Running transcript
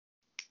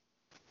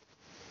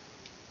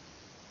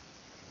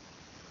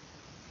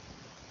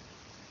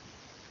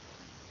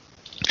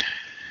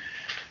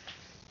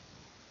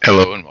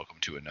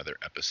to another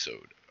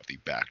episode of the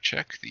Back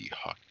Check, the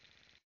hockey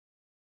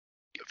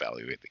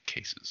evaluate the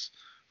cases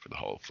for the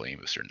Hall of Fame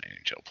of certain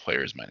NHL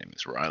players. My name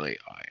is Riley.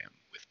 I am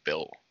with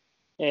Bill.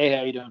 Hey,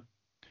 how you doing?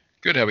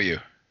 Good. How about you?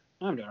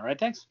 I'm doing all right,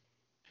 thanks.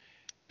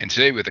 And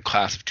today with the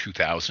class of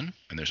 2000,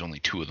 and there's only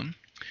two of them.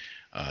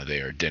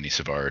 They are Denny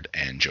Savard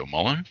and Joe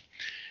Mullen.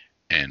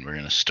 And we're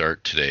going to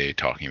start today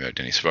talking about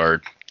Denny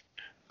Savard,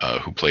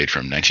 who played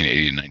from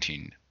 1980 to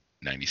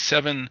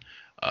 1997.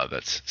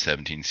 That's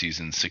 17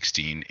 seasons,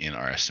 16 in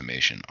our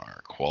estimation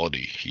are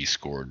quality. He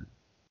scored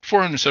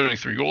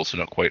 473 goals, so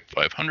not quite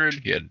 500.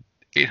 He had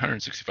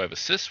 865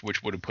 assists,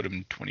 which would have put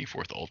him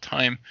 24th all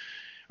time.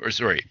 Puts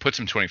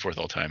him 24th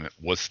all time. It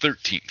was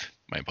 13th,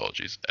 my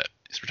apologies, at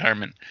his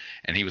retirement.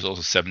 And he was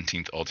also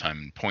 17th all time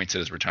in points at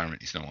his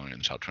retirement. He's no longer in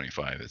the top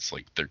 25. It's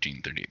like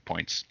 38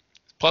 points.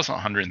 Plus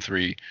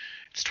 103.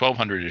 It's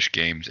 1,200-ish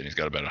games, and he's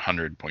got about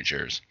 100 point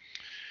shares.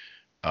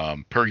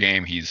 Per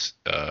game, he's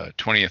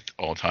 20th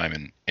all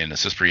time in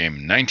assists per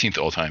game, 19th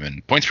all time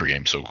in points per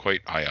game, so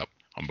quite high up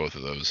on both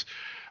of those.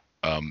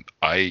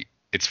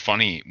 It's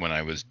funny, when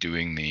I was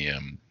doing the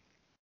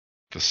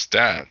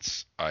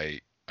stats, I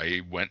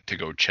went to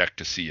go check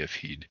to see if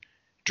he'd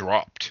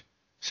dropped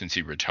since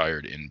he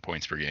retired in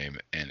points per game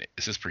and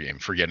assists per game,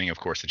 forgetting, of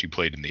course, that he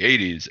played in the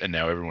 80s and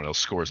now everyone else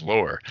scores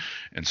lower,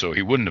 and so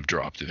he wouldn't have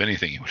dropped. If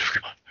anything, he would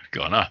have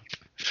gone up.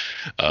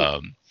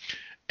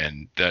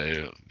 And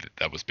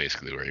that was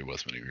basically where he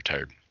was when he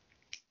retired.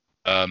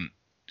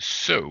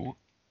 So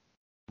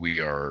we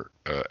are,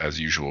 as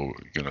usual,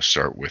 going to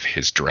start with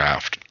his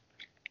draft,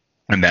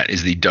 and that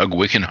is the Doug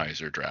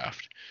Wickenheiser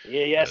draft.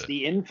 Yes,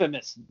 the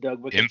infamous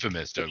Doug Wickenheiser.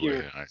 Infamous Doug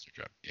Wickenheiser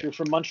draft. Yeah. If you're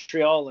from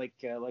Montreal, like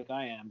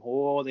I am,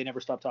 they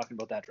never stop talking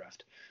about that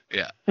draft.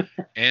 Yeah,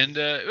 and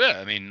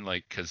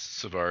because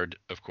Savard,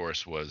 of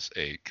course, was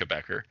a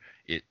Quebecer.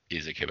 It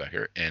is a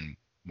Quebecer, and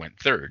went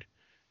third.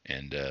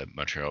 And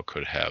Montreal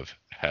could have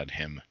had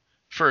him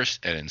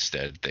first, and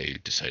instead they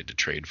decided to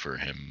trade for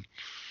him.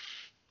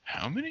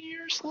 How many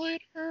years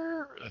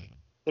later?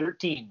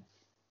 13.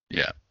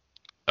 Yeah.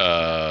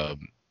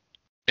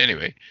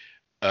 Anyway,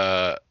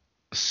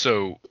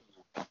 so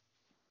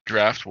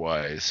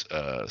draft-wise,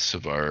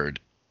 Savard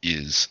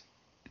is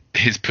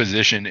his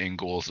position in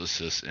goals,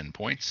 assists, and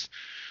points.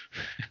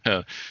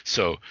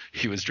 So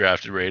he was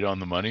drafted right on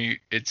the money,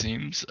 it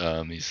seems.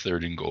 He's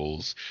third in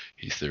goals,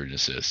 he's third in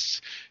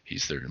assists,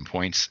 he's third in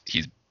points.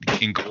 He's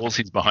in goals,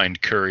 he's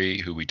behind Curry,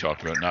 who we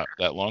talked about not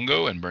that long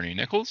ago, and Bernie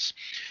Nichols.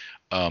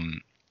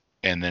 And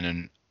then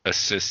in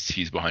assists,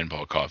 he's behind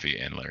Paul Coffey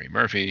and Larry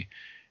Murphy.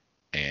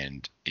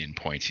 And in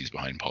points, he's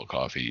behind Paul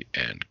Coffey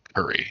and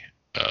Curry.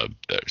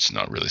 That's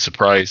not really a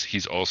surprise.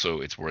 He's also,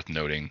 it's worth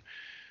noting,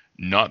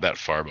 not that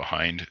far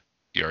behind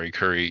Yari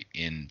Curry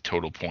in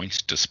total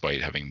points,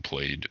 despite having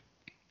played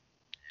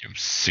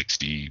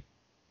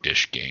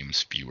 60-ish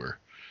games fewer.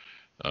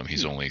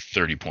 He's only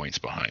 30 points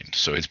behind.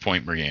 So his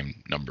point per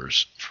game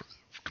numbers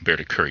compared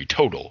to Curry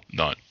total,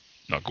 not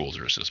goals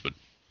or assists, but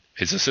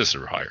his assists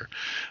are higher.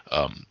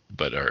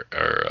 But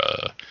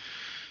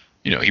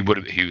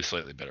he was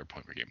slightly better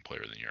point per game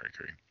player than Yari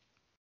Curry.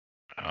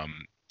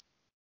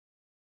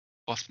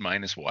 Plus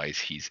minus wise,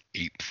 he's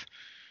 8th.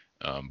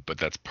 But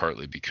that's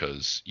partly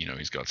because,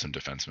 he's got some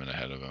defensemen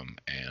ahead of him,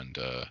 and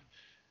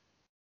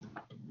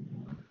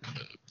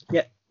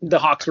the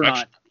Hawks were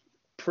not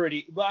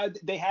pretty. Well,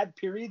 they had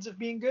periods of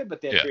being good,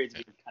 but they had periods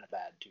of being kind of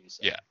bad too.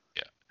 So. Yeah.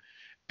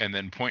 And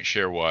then point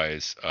share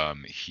wise,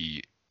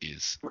 he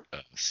is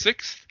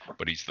 6th,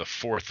 but he's the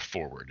 4th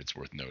forward. It's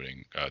worth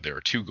noting. There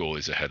are 2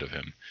 goalies ahead of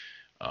him,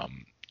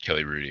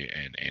 Kelly Rudy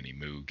and Andy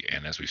Moog.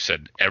 And as we've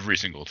said every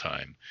single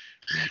time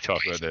we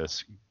talk about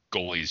this,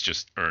 goalies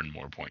just earn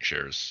more point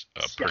shares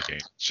per game.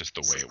 It's just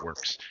the way it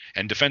works.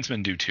 And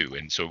defensemen do too.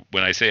 And so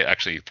when I say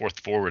actually 4th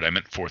forward, I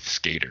meant 4th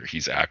skater.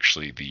 He's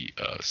actually the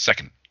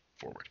 2nd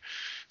forward.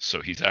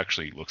 So he's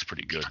actually looks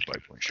pretty good by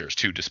point shares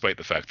too, despite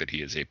the fact that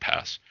he is a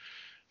pass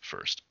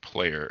first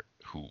player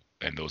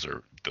and those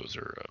are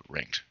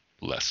ranked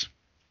less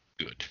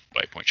good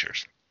by point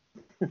shares.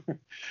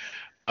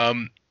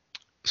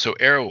 So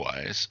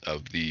era-wise,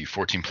 of the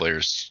 14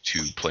 players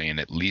to play in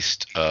at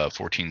least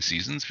 14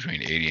 seasons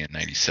between 80 and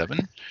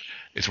 97,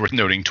 it's worth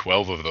noting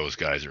 12 of those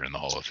guys are in the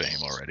Hall of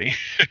Fame already,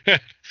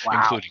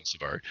 including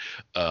Savard.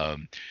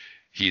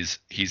 He's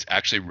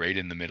actually right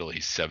in the middle.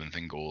 He's 7th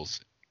in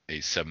goals,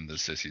 he's 7th in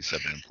assists, he's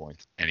 7th in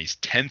points, and he's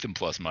 10th in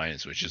plus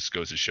minus, which just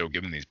goes to show,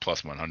 given these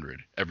plus 100,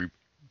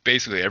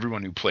 basically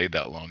everyone who played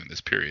that long in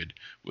this period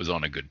was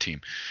on a good team,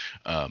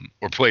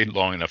 or played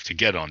long enough to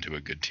get onto a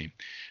good team.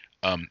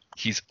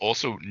 He's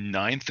also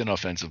 9th in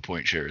offensive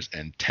point shares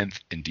and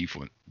 10th in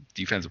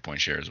defensive point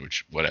shares,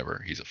 which,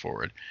 whatever, he's a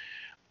forward,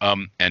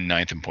 and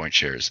 9th in point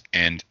shares.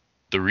 And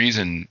the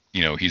reason,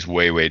 he's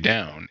way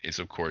down is,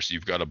 of course,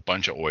 you've got a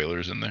bunch of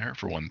Oilers in there,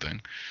 for one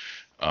thing.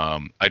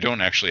 I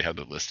don't actually have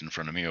the list in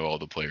front of me of all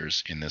the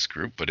players in this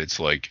group, but it's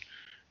like,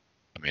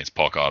 it's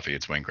Paul Coffey,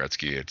 it's Wayne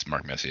Gretzky, it's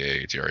Mark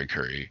Messier, it's Yari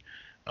Curry,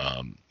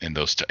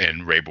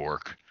 and Ray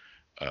Bourque,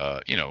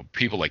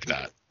 people like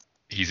that.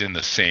 He's in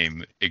the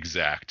same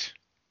exact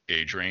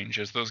age range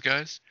as those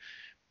guys.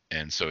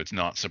 And so it's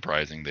not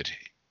surprising that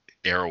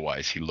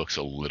arrow-wise he looks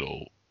a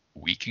little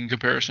weak in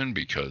comparison,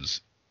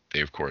 because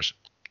they, of course,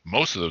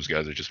 most of those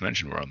guys I just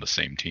mentioned were on the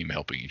same team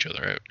helping each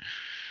other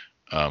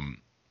out.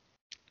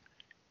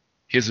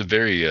 He has a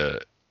very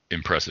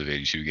impressive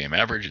 82 game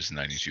average. It's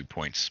 92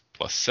 points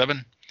plus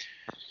 7,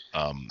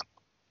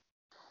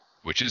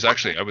 which is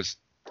actually,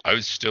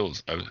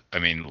 I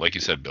mean, like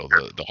you said, Bill,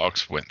 the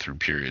Hawks went through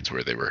periods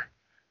where they were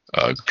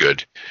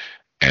good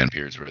and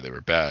periods where they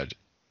were bad,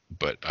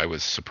 but I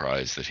was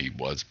surprised that he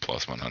was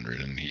plus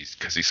 100, and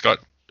because he's got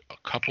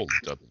a couple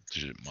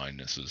double-digit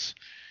minuses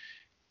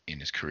in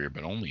his career,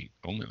 but only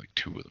like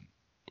 2 of them,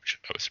 which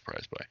I was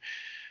surprised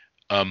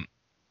by.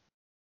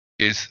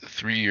 His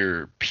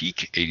 3-year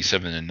peak,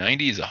 87 and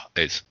 90, is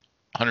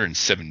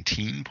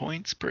 117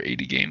 points per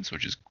 80 games,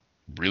 which is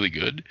really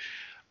good.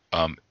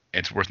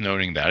 It's worth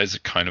noting that is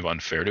kind of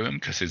unfair to him,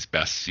 because his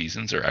best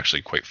seasons are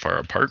actually quite far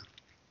apart.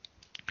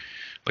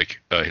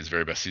 Like his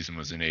very best season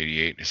was in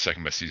 88, his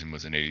second best season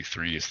was in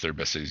 83, his third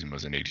best season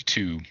was in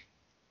 82.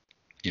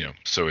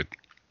 So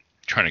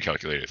trying to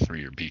calculate a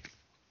 3-year peak,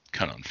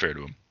 kind of unfair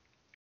to him.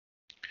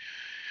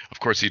 Of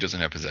course, he doesn't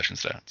have possession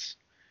stats.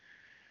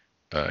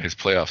 His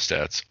playoff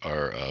stats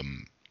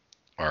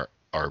are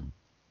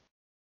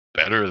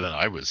better than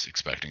I was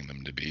expecting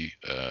them to be.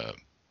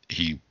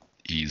 He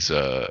was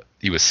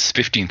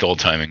 15th all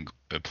time in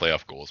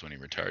playoff goals when he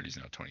retired. He's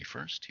now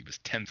 21st. He was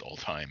 10th all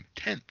time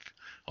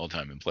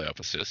in playoff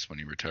assists when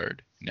he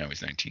retired. Now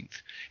he's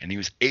 19th, and he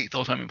was 8th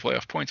all time in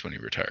playoff points when he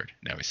retired.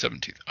 Now he's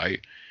 17th.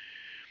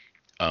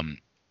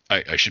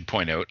 I should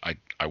point out,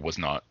 I was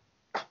not,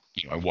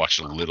 I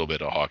watched a little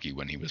bit of hockey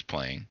when he was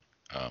playing,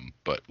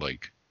 but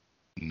like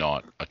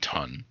not a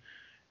ton.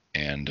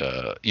 And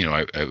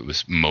I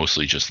was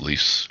mostly just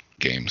Leafs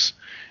games,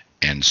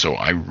 and so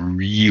I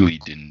really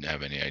didn't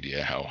have any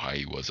idea how high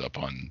he was up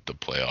on the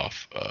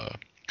playoff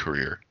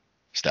career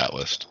stat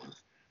list.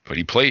 But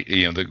he played,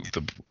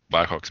 the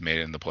Blackhawks made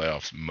it in the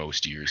playoffs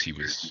most years he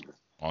was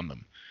on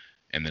them.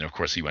 And then, of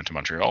course, he went to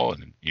Montreal,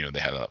 and, they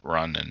had that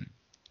run. And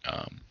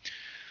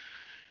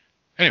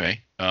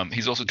anyway,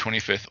 he's also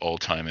 25th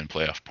all-time in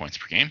playoff points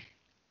per game.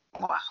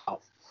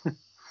 Wow.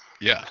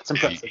 Yeah. That's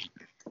impressive.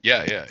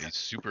 Yeah, he's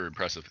super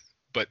impressive.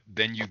 But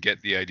then you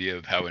get the idea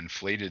of how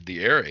inflated the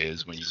era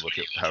is when you look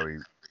at how he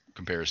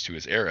compares to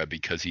his era,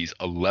 because he's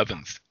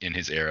 11th in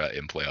his era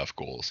in playoff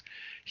goals.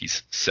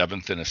 He's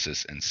 7th in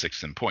assists and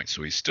 6th in points.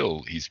 So he's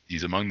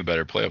among the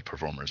better playoff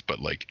performers, but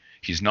like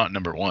he's not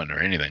number 1 or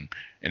anything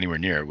anywhere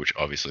near, which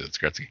obviously that's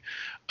Gretzky.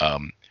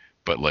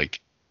 But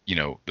like,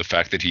 the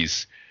fact that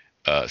he's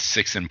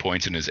 6th in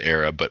points in his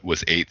era, but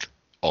was 8th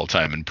all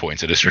time in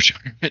points at his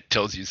retirement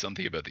tells you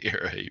something about the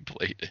era he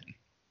played in.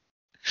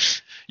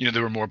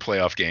 There were more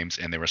playoff games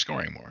and they were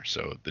scoring more.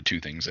 So the two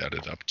things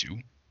added up to,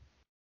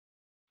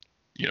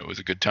 it was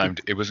a good time.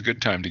 It was a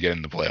good time to get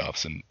in the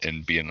playoffs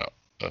and be in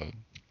a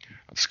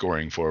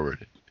scoring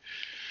forward.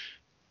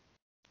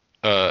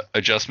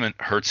 Adjustment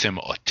hurts him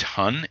a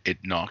ton. It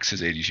knocks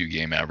his 82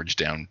 game average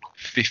down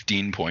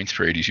 15 points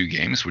per 82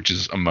 games, which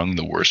is among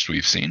the worst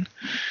we've seen.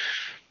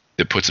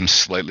 It puts him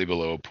slightly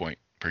below a point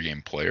per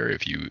game player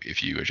if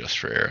you adjust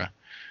for era.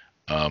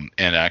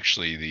 And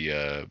actually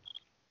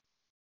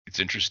it's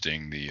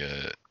interesting,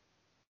 the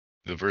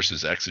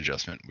versus X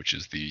adjustment, which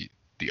is the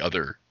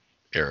other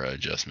era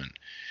adjustment,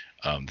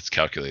 that's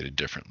calculated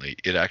differently.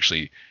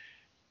 It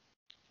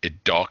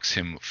docks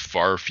him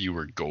far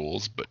fewer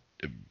goals, but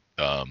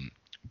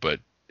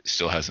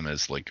still has him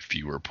as like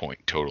fewer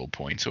total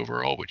points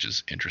overall, which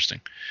is interesting.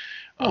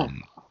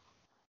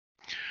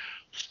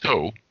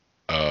 So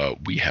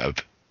we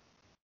have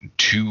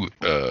two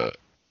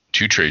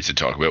trades to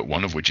talk about,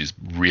 one of which is a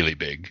really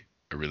big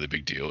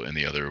deal, and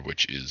the other of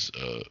which is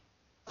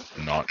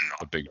not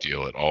a big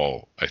deal at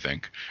all, I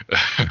think.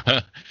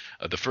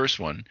 The first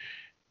one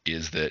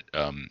is that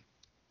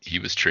he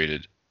was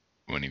traded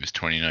when he was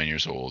 29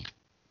 years old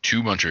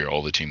to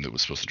Montreal, the team that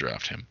was supposed to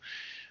draft him,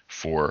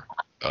 for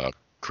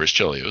Chris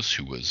Chelios,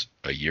 who was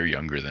a year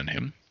younger than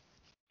him,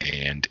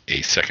 and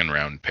a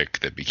second-round pick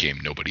that became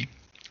nobody,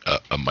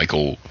 a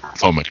Michael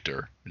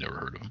Fomichter, never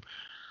heard of him.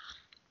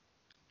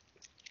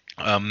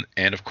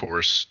 And of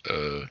course,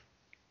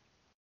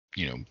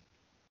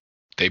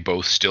 they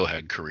both still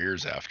had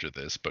careers after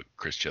this, but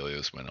Chris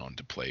Chelios went on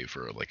to play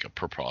for like a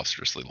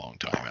preposterously long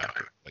time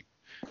after,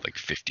 like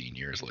 15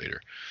 years later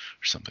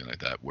or something like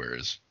that,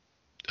 whereas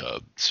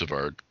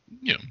Savard,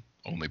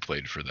 only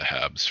played for the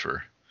Habs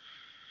for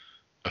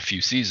a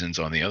few seasons.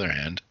 On the other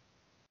hand,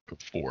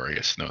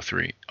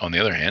 3. On the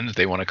other hand,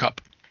 they won a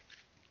cup.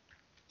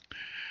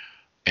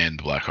 And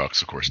the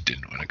Blackhawks, of course,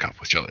 didn't win a cup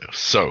with Chelios.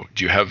 So,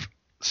 do you have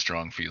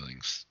strong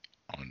feelings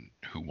on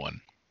who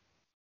won?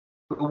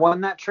 Who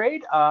won that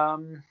trade? I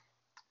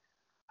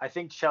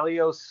think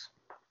Chelios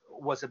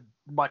was a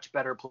much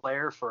better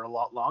player for a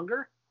lot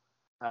longer.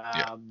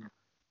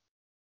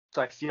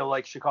 So I feel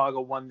like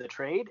Chicago won the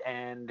trade,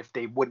 and if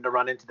they wouldn't have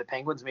run into the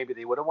Penguins, maybe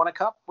they would have won a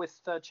cup with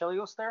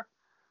Chelios there.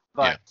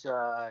 But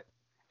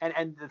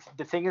and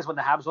the thing is, when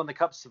the Habs won the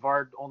cup,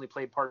 Savard only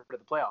played part of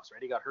the playoffs,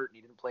 right? He got hurt and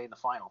he didn't play in the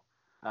final.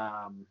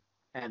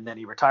 and then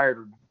he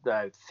retired.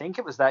 I think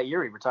it was that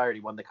year he retired.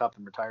 He won the cup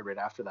and retired right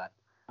after that.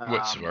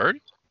 What, Savard?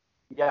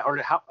 Yeah, or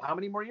how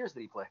many more years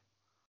did he play?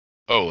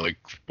 Oh, like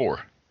 4.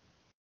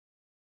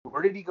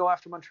 Where did he go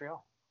after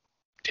Montreal?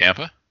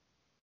 Tampa.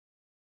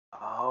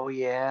 Oh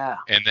yeah.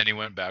 And then he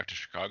went back to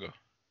Chicago.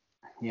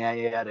 Yeah,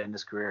 to end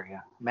his career.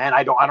 Yeah, man,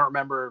 I don't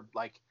remember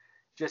like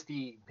just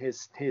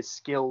his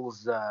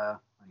skills. I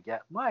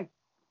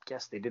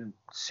guess they didn't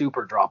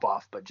super drop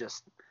off, but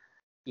just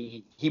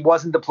he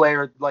wasn't the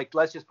player. Like,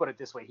 let's just put it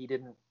this way, he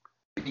didn't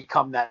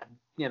become that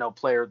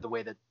player the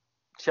way that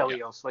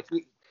Chelios. Like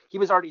he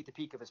was already at the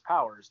peak of his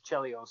powers.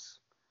 Chelios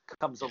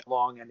comes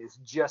along and is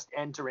just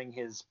entering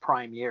his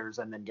prime years,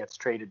 and then gets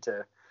traded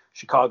to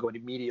Chicago and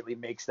immediately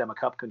makes them a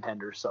cup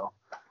contender. So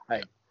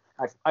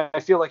I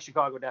feel like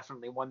Chicago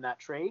definitely won that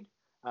trade.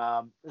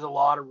 There's a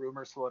lot of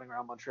rumors floating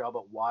around Montreal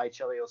about why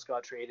Chelios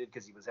got traded,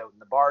 because he was out in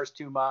the bars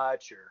too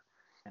much, or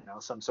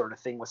some sort of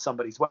thing with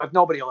somebody's wife.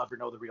 Nobody will ever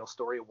know the real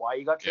story of why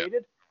he got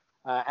traded.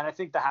 And I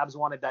think the Habs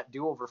wanted that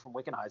do-over from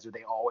Wickenheiser.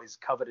 They always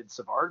coveted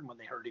Savard, and when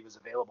they heard he was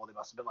available, they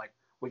must have been like,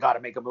 we got to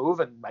make a move.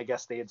 And I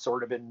guess they had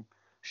sort of been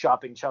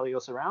shopping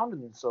Chelios around,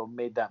 and so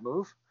made that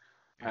move.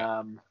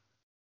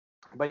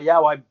 But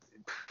yeah,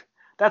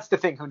 that's the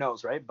thing. Who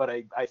knows, right? But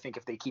I think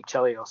if they keep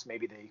Chelios,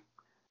 maybe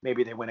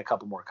they win a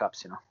couple more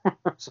cups,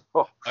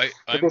 So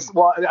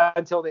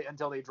until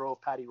they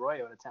drove Patty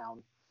Roy out of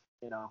town,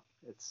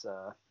 it's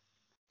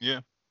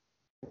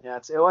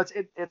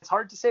it's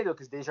hard to say though,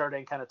 because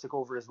Desjardins kind of took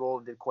over his role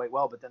and did quite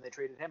well, but then they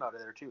traded him out of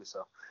there too.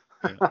 So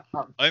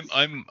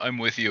I'm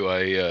with you.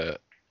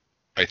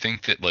 I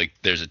think that like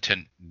there's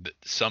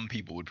some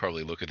people would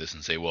probably look at this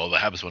and say, well, the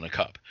Habs won a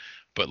cup,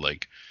 but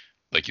like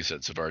you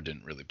said, Savard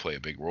didn't really play a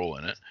big role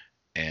in it,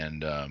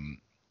 and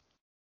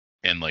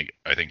like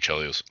I think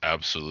Chelios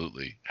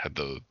absolutely had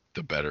the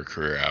better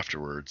career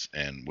afterwards,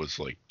 and was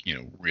like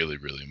really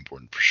really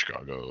important for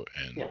Chicago,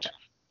 and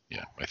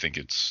I think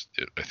it's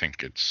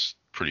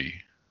pretty.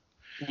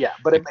 Yeah,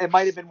 but it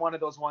might have been one of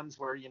those ones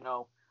where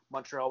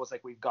Montreal was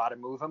like, we've got to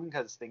move him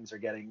because things are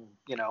getting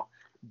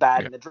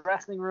bad in the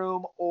dressing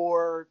room,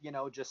 or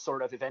just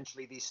sort of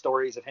eventually these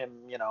stories of him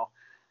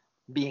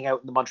being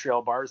out in the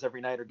Montreal bars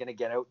every night are going to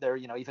get out there,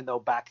 even though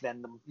back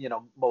then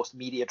most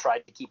media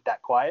tried to keep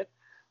that quiet.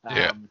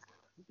 There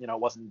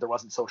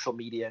wasn't social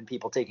media and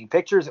people taking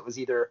pictures. It was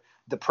either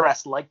the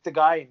press liked the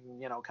guy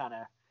and kind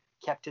of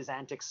kept his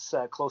antics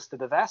close to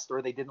the vest,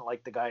 or they didn't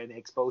like the guy and they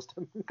exposed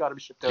him, got him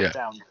shipped out of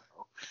town.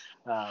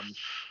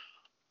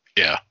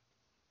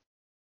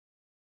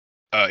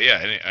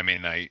 I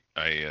mean, I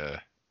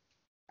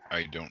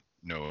don't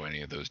know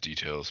any of those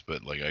details,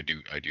 but like I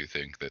do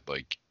think that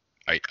like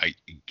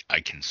I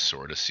can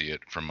sort of see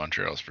it from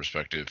Montreal's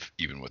perspective,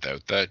 even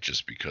without that,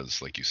 just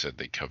because, like you said,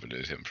 they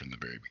coveted him from the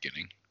very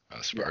beginning,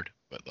 Savard.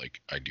 But like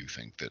I do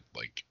think that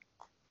like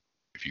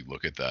if you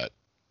look at that,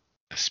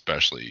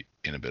 especially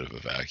in a bit of a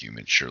vacuum,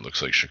 it sure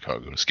looks like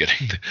Chicago is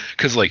getting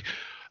because like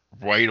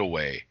right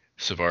away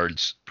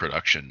Savard's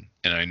production,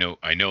 and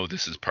I know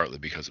this is partly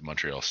because of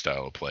Montreal's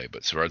style of play,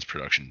 but Savard's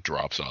production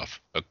drops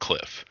off a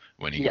cliff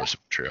when he goes to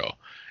Montreal,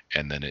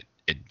 and then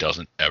it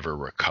doesn't ever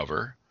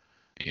recover.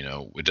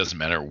 It doesn't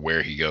matter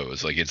where he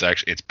goes. Like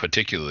it's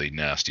particularly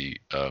nasty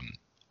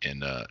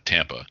in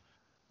Tampa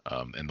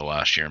in the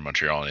last year in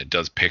Montreal, and it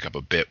does pick up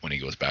a bit when he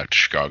goes back to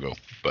Chicago,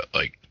 but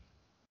like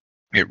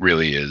it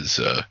really is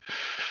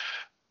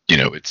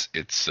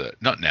it's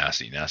not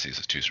nasty. Nasty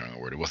is too strong a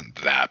word. It wasn't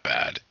that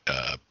bad,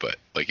 but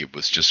like it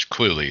was just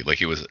clearly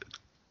like it was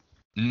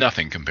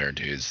nothing compared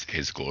to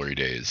his glory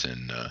days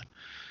in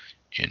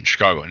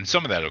Chicago. And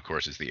some of that, of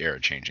course, is the era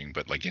changing,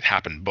 but like it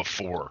happened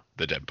before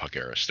the dead puck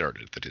era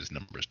started that his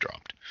numbers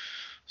dropped.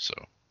 So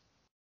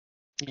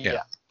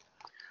yeah,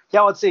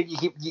 let's say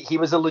he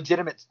was a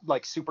legitimate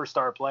like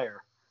superstar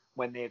player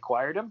when they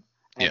acquired him,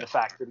 and the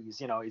fact that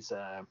he's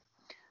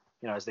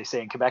as they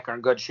say in Quebec, un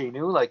gars de chez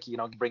nous, like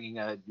bringing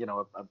a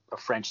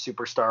French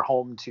superstar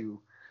home to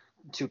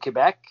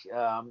Quebec,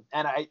 and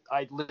I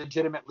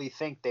legitimately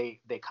think they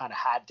kind of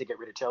had to get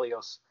rid of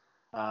Chelios.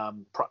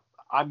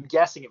 I'm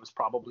guessing it was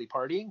probably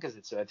partying, because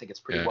I think it's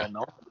pretty well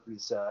known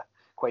he's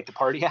quite the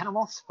party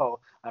animal. So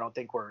I don't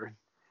think we're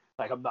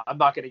like I'm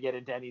not going to get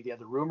into any of the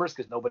other rumors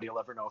because nobody will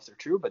ever know if they're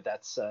true. But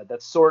that's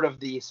sort of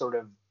the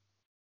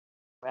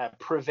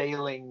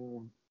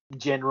prevailing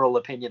general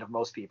opinion of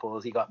most people,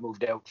 is he got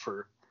moved out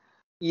for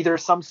either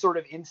some sort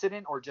of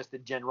incident or just a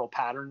general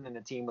pattern, and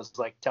the team was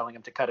like telling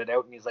him to cut it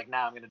out, and he's like,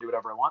 I'm going to do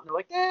whatever I want. And they're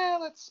like,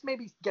 let's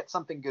maybe get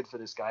something good for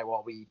this guy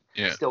while we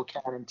still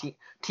can. And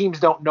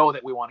teams don't know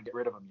that we want to get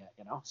rid of him yet,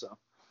 so.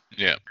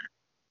 Yeah.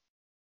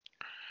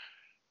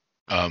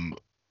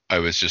 I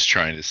was just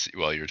trying to see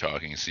while you were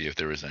talking, see if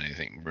there was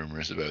anything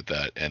rumors about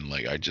that, and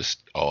like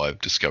all I've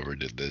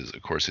discovered is,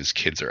 of course, his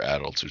kids are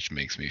adults, which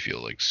makes me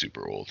feel like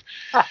super old.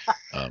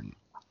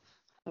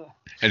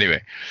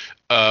 Anyway,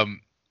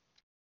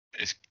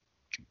 it's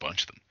a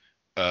bunch of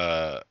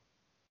them.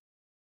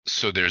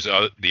 So there's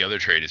the other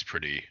trade is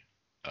pretty.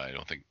 I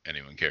don't think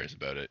anyone cares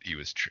about it. He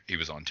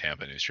was on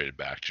Tampa and he was traded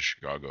back to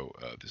Chicago.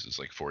 This is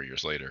like 4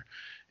 years later,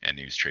 and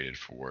he was traded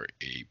for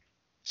a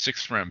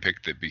sixth round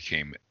pick that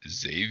became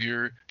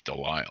Xavier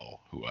Delisle,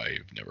 who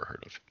I've never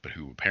heard of, but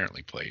who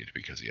apparently played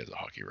because he has a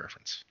hockey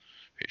reference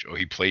page. Oh,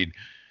 he played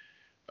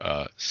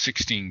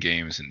 16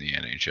 games in the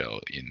NHL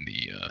in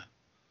the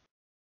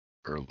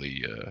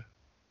early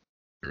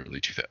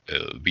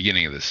 2000,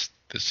 beginning of this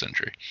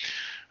century.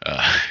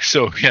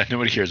 So yeah,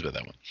 nobody cares about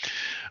that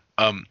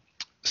one.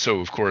 So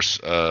of course,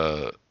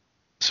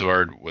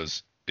 Savard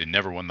it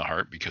never won the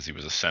Hart because he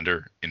was a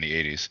center in the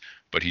 80s,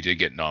 but he did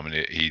get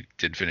nominated. He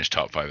did finish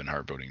top 5 in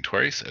Hart voting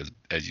twice.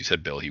 As you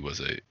said, Bill, he was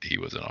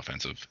an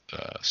offensive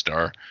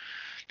star.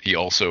 He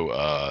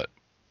also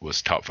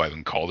was top 5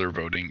 in Calder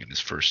voting in his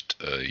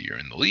first year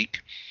in the league.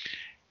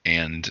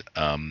 And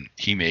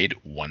he made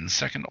 1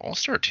 second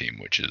All-Star team,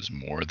 which is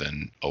more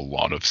than a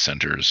lot of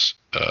centers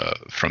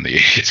from the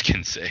 80s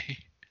can say.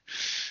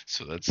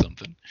 So that's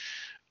something.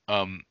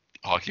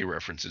 Hockey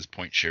references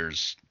point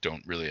shares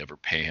don't really ever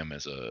pay him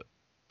as a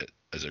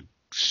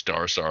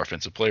star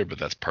offensive player, but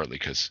that's partly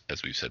because,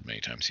 as we've said many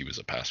times, he was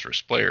a pass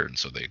first player, and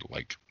so they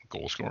like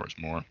goal scorers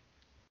more.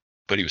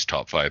 But he was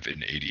top 5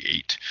 in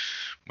 88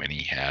 when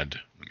he had,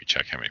 let me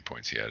check how many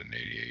points he had in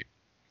 88.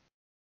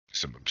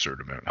 Some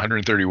absurd amount,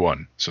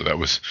 131. So that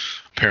was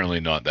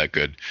apparently not that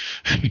good,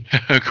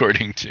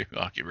 according to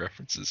Hockey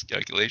References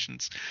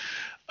calculations.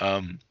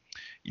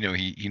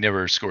 He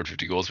never scored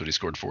 50 goals, but he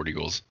scored 40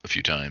 goals a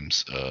few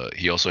times.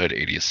 He also had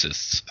 80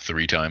 assists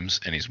 3 times,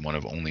 and he's one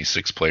of only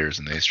 6 players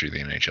in the history of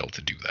the NHL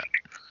to do that,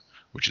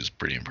 which is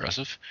pretty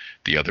impressive.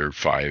 The other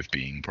 5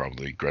 being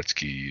probably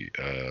Gretzky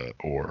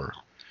or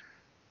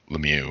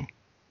Lemieux.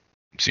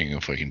 I'm seeing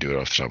if I can do it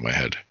off the top of my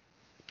head.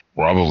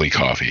 Probably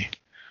Coffey,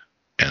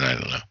 and I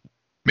don't know,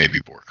 maybe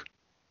Bork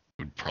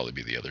would probably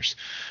be the others.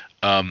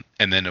 And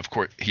then, of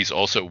course, he's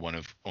also one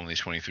of only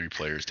 23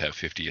 players to have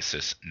 50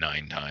 assists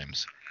 9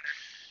 times.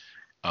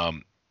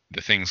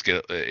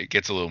 It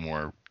gets a little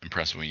more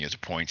impressive when you get to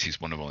points.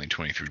 He's one of only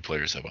 23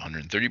 players to have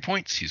 130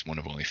 points. He's one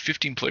of only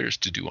 15 players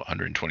to do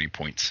 120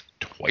 points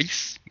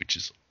twice, which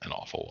is an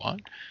awful lot.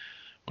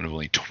 One of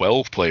only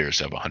 12 players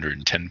to have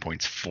 110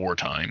 points 4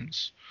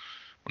 times.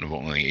 One of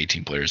only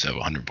 18 players to have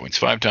 100 points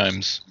 5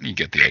 times. You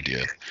get the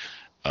idea.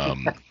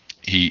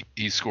 He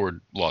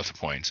scored lots of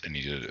points, and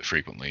he did it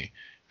frequently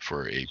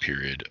for a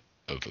period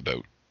of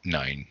about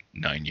nine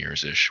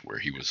years ish, where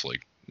he was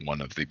like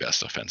one of the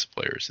best offensive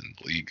players in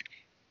the league.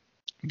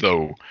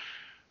 Though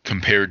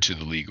compared to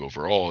the league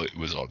overall, it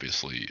was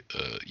obviously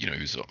he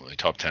was only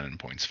top 10 in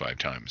points 5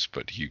 times,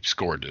 but he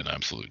scored an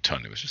absolute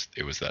ton.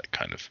 It was that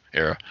kind of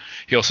era.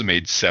 He also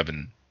made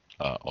 7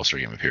 All-Star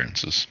Game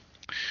appearances.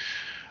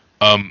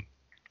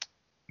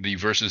 The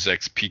versus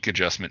X peak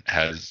adjustment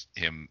has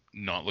him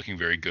not looking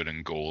very good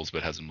in goals,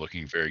 but has him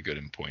looking very good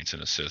in points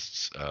and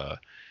assists.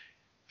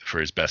 For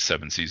his best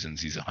 7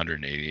 seasons, he's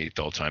 188th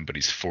all time, but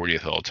he's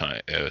 40th all time.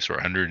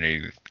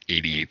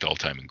 188th all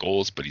time in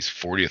goals, but he's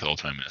 40th all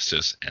time in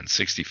assists and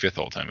 65th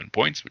all time in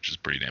points, which is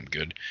pretty damn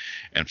good.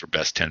 And for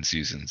best 10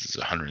 seasons, he's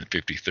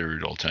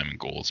 153rd all time in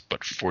goals,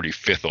 but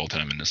 45th all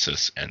time in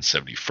assists and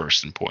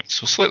 71st in points.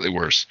 So slightly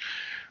worse,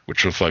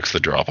 which reflects the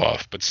drop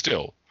off, but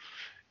still,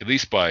 at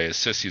least by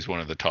assists, he's one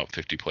of the top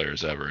 50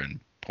 players ever. In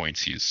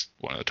points, he's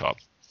one of the top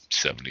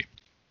 70.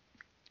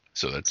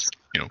 So that's,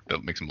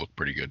 that makes him look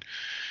pretty good.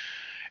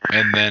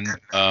 And then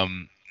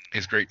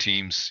his great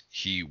teams,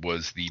 he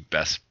was the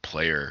best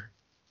player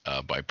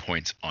by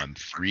points on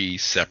 3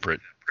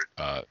 separate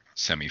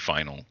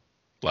semifinal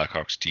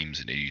Blackhawks teams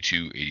in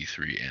 82,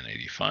 83, and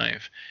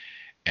 85.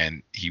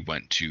 And he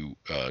went to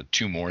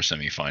 2 more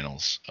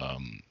semifinals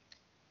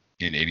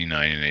in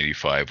 89 and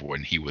 85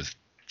 when he was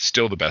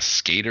still the best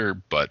skater,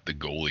 but the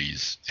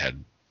goalies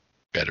had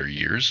better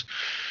years.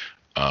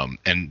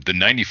 And the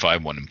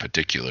 95 one in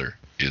particular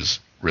is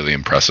really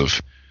impressive.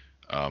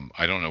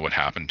 I don't know what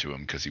happened to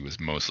him because he was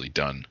mostly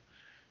done,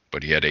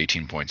 but he had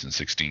 18 points in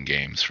 16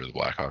 games for the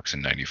Blackhawks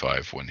in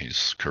 95 when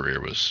his career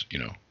was,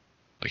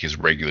 like his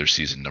regular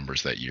season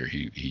numbers that year.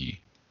 He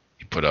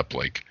put up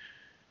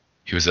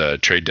he was a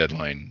trade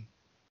deadline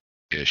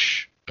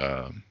ish.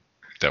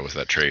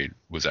 That trade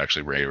was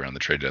actually right around the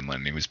trade deadline.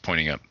 And he was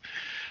pointing up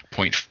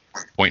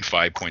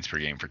 0.5 points per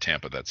game for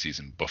Tampa that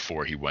season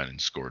before he went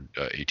and scored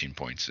 18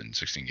 points in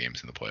 16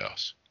 games in the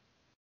playoffs.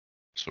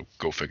 So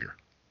go figure.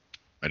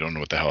 I don't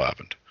know what the hell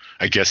happened.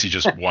 I guess he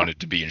just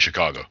wanted to be in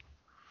Chicago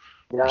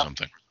or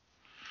something.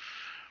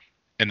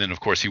 And then,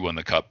 of course, he won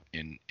the Cup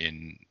in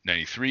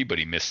 93, but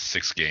he missed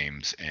 6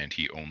 games, and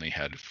he only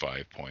had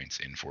 5 points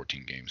in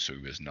 14 games, so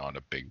he was not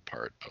a big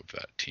part of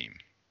that team.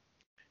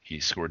 He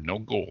scored no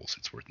goals,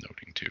 it's worth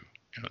noting, too,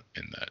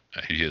 in that.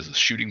 He has a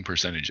shooting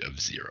percentage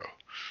of 0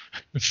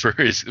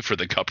 for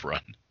the Cup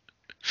run,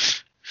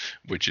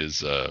 which is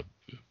that's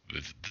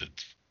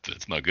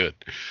not good.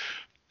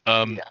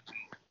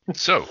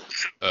 So,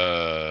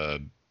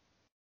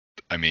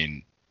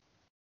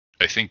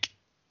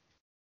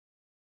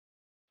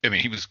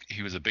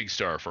 he was a big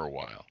star for a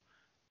while,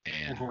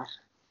 and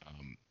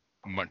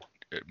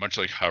much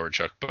like Howard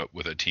Chuck, but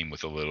with a team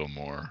with a little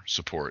more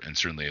support and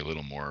certainly a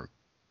little more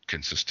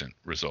consistent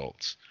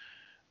results.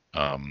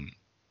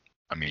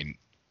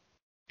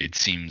 It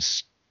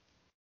seems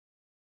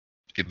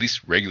at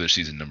least regular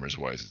season numbers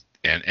wise,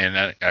 and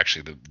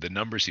actually the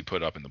numbers he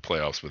put up in the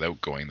playoffs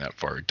without going that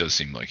far, it does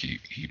seem like he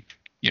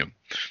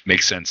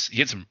makes sense. He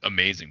had some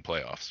amazing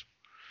playoffs.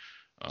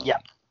 Yeah,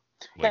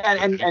 like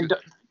and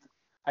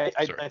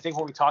sorry. I think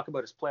when we talk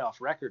about his playoff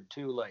record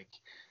too, like,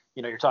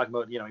 you're talking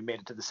about, he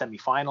made it to the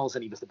semifinals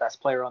and he was the best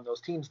player on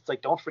those teams. It's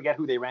like, don't forget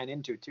who they ran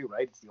into too,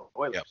 right? It's the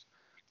Oilers.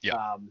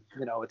 Yeah.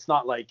 It's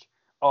not like,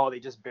 oh, they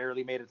just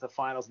barely made it to the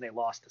finals and they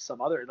lost to some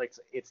other, like,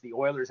 it's the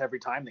Oilers every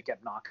time. They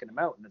kept knocking them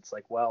out, and it's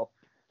like, well,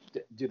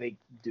 do they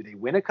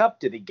win a cup?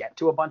 Do they get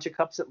to a bunch of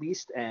cups at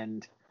least?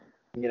 And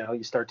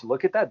you start to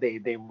look at that.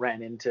 They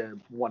ran into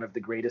one of the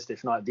greatest,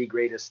 if not the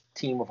greatest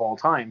team of all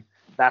time.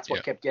 That's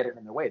what kept getting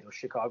in their way. Those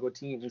Chicago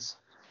teams,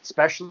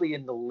 especially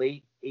in the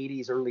late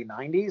 80s, early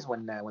 90s,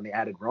 when they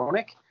added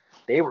Roenick,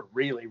 they were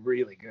really,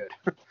 really good.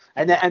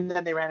 and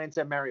then they ran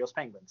into Mario's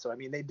Penguins. So, I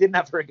mean, they didn't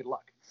have very good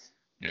luck.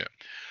 Yeah.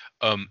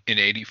 In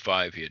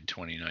 85, he had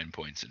 29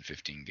 points in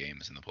 15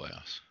 games in the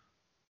playoffs.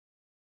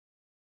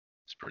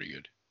 It's pretty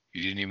good.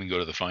 He didn't even go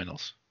to the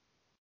finals.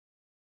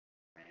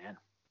 Man.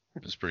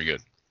 It was pretty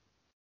good.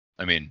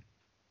 I mean,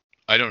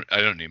 I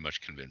don't need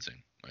much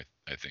convincing.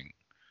 I think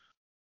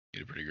he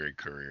had a pretty great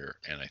career,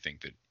 and I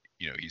think that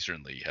he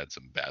certainly had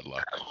some bad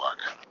luck,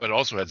 but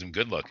also had some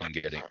good luck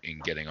in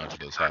getting onto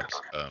those Habs.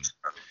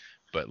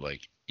 But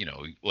like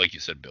you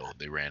said, Bill,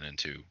 they ran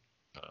into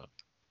a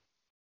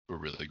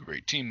really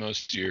great team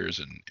most years,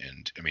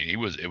 and I mean he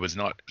was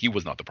not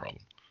the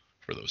problem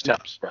for those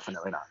teams. No,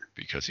 definitely not.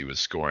 Because he was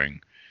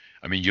scoring.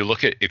 I mean, you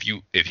look at if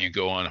you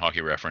go on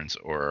Hockey Reference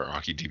or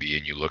Hockey DB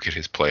and you look at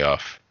his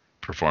playoff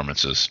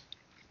performances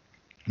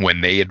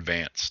when they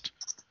advanced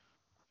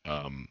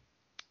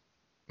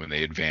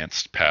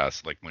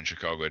past, like when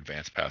Chicago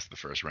advanced past the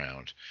first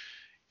round,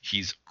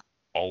 he's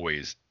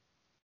always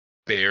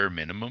bare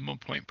minimum a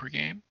point per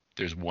game.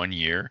 There's 1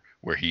 year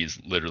where he's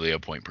literally a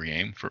point per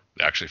game for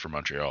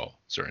Montreal.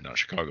 Sorry, not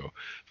Chicago.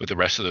 But the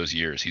rest of those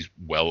years, he's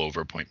well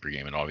over a point per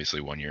game. And obviously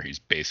 1 year, he's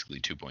basically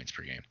 2 points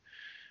per game.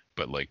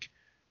 But like,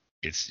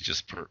 it's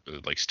just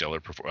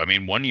stellar performance. I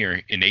mean, 1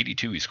 year in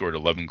 82, he scored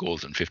 11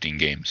 goals in 15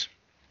 games.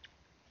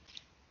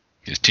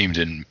 His team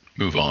didn't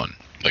move on.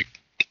 Like,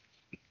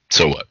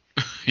 so what?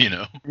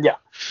 Yeah.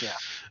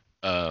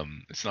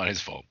 It's not his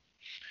fault.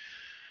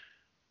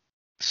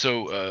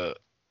 So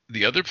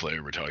the other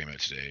player we're talking about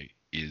today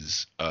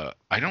is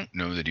I don't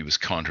know that he was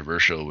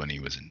controversial when he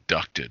was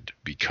inducted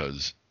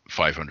because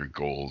 500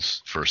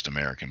 goals, first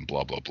American,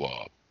 blah blah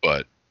blah,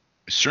 but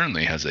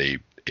certainly has a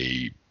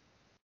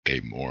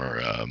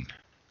more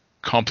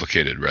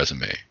complicated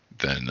resume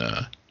than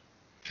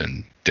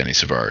Denny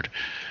Savard,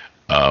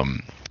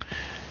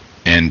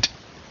 and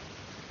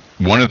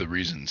one of the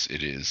reasons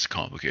it is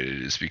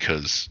complicated is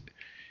because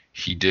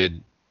he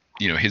did,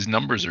 his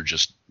numbers are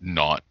just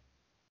not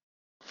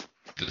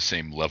the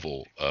same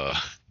level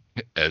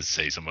as,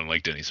 say, someone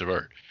like Denny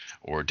Savard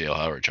or Dale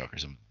Hawerchuk or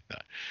something like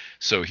that.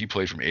 So he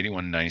played from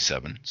 81 to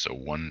 97, so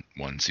one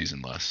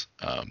season less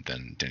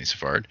than Denny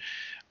Savard.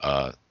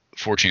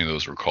 14 of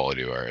those were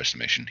quality to our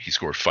estimation. He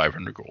scored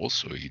 500 goals,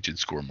 so he did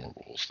score more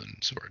goals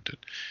than Savard did.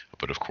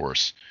 But of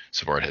course,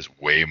 Savard has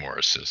way more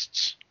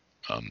assists.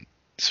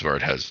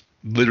 Savard has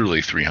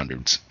literally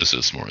 300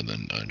 assists more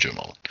than Joe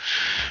Mullen.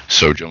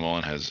 So Joe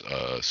Mullen has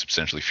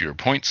substantially fewer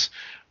points,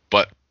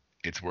 but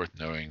it's worth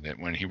knowing that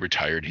when he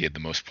retired, he had the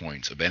most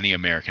points of any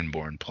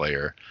American-born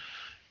player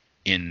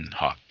in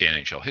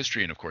NHL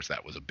history, and of course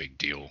that was a big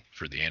deal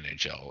for the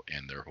NHL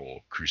and their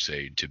whole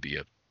crusade to be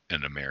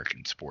an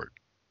American sport,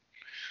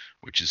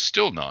 which is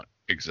still not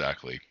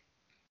exactly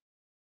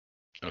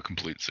a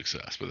complete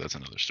success, but that's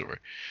another story.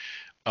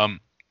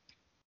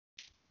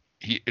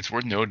 It's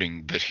worth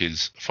noting that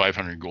his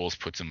 500 goals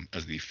puts him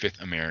as the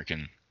 5th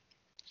American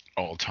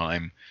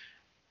all-time.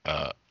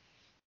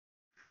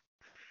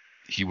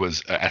 He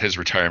was at his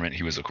retirement.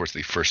 He was, of course,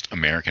 the first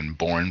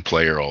American-born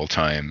player all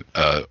time.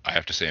 I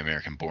have to say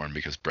American-born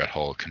because Brett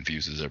Hull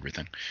confuses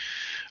everything.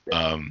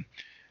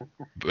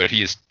 But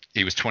he was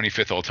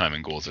 25th all time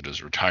in goals at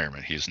his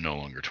retirement. He is no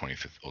longer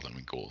 25th all time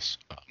in goals.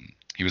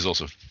 He was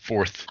also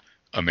 4th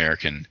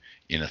American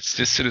in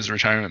assists at his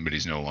retirement, but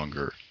he's no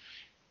longer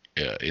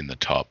in the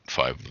top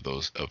 5 of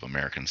those of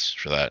Americans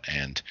for that.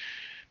 And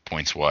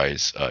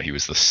points-wise, he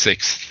was the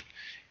 6th.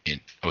 He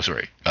was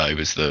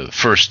the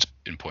 1st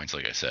in points,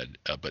 like I said,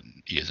 but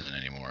he isn't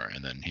anymore.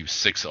 And then he was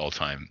 6th all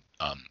time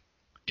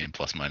in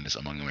plus minus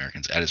among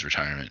Americans at his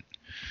retirement.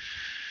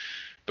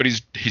 But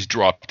he's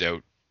dropped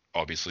out.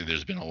 Obviously, there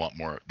have been a lot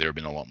more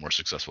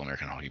successful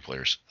American hockey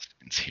players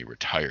since he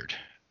retired.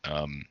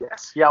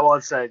 Yes, yeah. Well,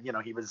 it's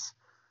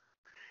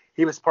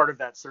he was part of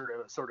that sort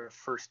of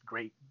first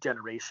great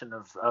generation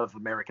of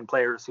American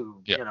players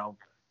who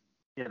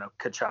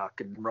Tkachuk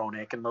and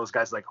Roenick and those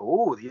guys, like,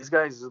 oh, these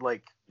guys,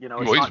 like,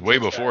 well, he's way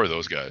before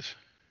those guys.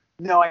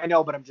 No, I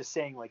know, but I'm just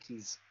saying, like,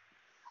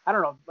 I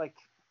don't know, like,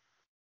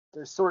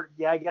 there's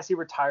I guess he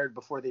retired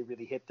before they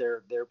really hit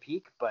their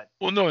peak, but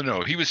well,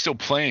 no, he was still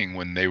playing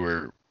when they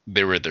were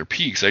at their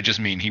peaks. I just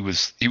mean he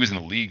was in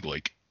the league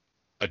like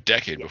a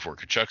decade before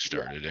Tkachuk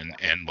started,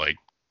 and like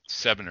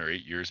 7 or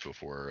 8 years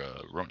before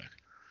Roenick.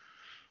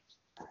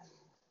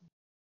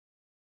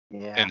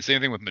 Yeah. And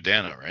same thing with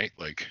Madonna, right?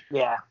 Like,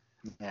 Yeah.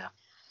 Yeah.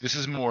 this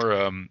is more.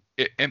 Am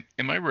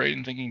I right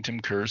in thinking Tim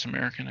Kerr's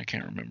American? I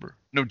can't remember.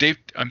 No, Dave.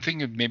 I'm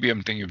thinking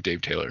of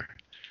Dave Taylor.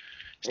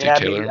 Is Dave Yeah.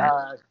 Taylor Maybe.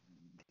 American?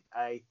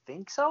 I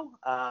think so.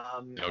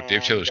 No, Dave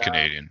And Taylor's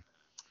Canadian.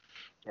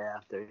 yeah,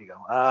 there you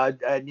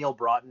go. Neil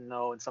Broughton,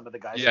 though, and some of the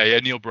guys. Yeah,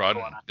 Neil Go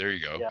Broughton. on. There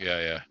you go. Yeah.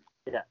 Yeah.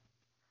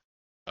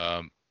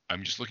 Yeah.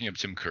 I'm just looking up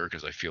Tim Kerr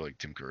because I feel like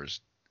Tim Kerr is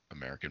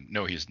American.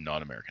 No, he's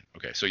not American.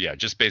 Okay, so yeah,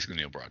 just basically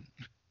Neil Broughton.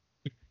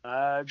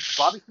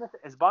 Bobby Smith,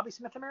 is Bobby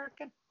Smith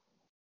American?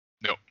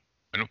 No,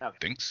 I don't Okay.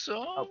 think so.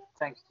 Oh,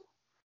 thanks.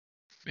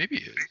 Maybe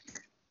he is.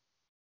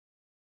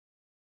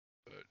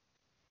 But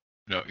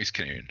no, he's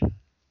Canadian.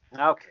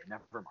 Okay,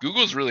 never mind.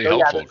 Google's really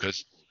helpful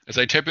because as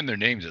I type in their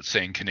names, it's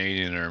saying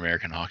Canadian or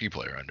American hockey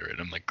player under it.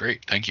 I'm like,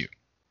 great, thank you.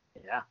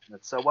 Yeah,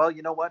 that's well.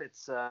 You know what?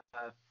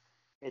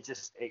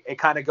 It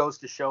kind of goes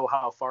to show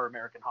how far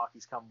American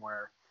hockey's come.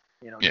 Where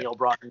Neil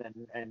Broughton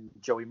and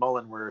Joey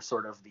Mullen were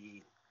sort of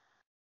the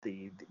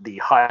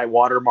high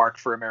watermark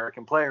for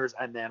American players,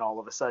 and then all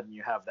of a sudden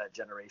you have that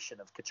generation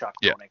of Tkachuk,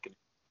 Roenick,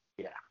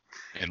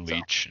 and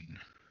Leach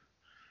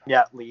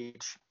and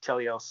Leach,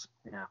 Chelios,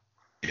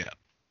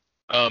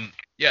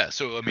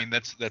 So I mean,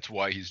 that's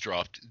why he's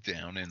dropped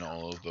down in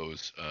all of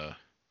those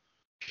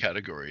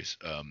categories.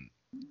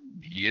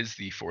 He is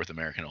the 4th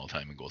American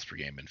all-time in goals per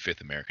game and 5th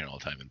American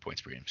all-time in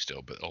points per game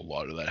still, but a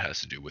lot of that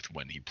has to do with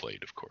when he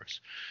played, of course,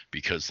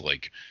 because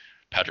like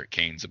Patrick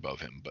Kane's above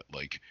him, but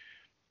like,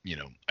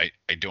 I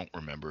don't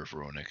remember if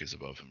Roenick is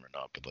above him or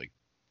not, but like,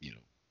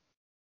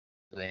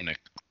 Roenick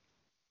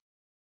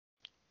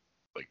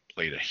like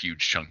played a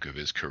huge chunk of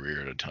his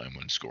career at a time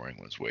when scoring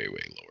was way,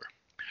 way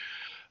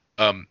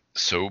lower.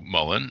 So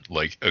Mullen,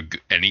 like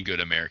any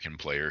good American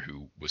player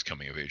who was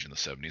coming of age in the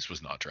 70s,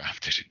 was not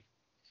drafted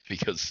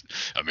because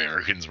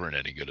Americans weren't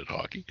any good at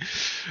hockey,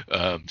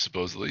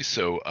 supposedly.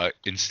 So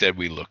instead,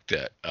 we looked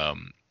at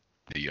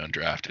the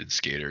undrafted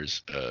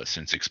skaters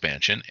since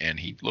expansion, and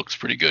he looks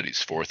pretty good.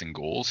 He's 4th in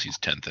goals, he's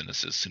 10th in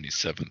assists, and he's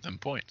 7th in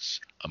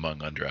points among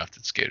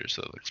undrafted skaters.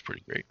 So that looks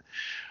pretty great.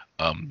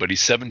 But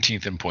he's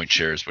 17th in point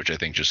shares, which I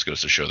think just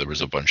goes to show there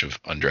was a bunch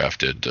of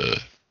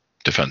undrafted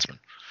defensemen,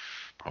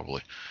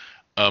 probably.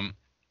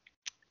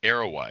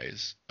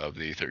 Era-wise, of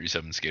the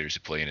 37 skaters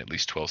who play in at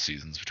least 12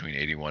 seasons between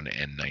 81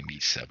 and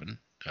 97,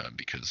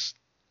 because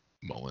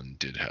Mullen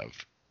did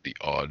have the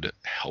odd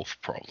health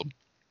problem.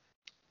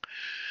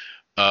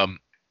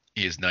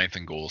 He is 9th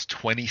in goals,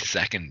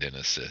 22nd in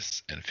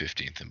assists, and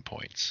 15th in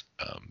points,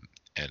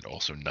 and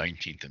also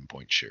 19th in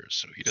point shares.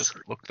 So he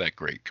doesn't look that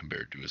great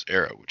compared to his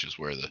era, which is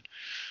where the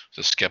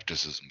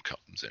skepticism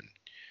comes in.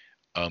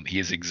 He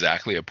is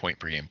exactly a point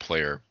per game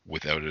player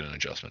without an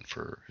adjustment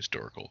for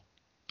historical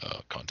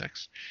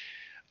context.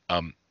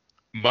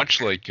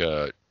 Much like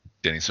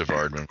Denny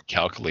Savard, when we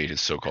calculate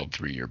his so-called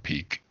 3-year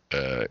peak,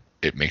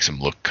 it makes him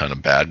look kind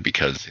of bad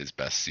because his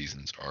best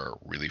seasons are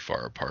really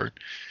far apart.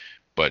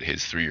 But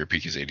his 3-year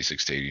peak is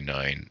 86 to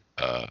 89,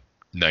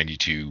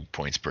 92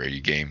 points per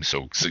 80 games,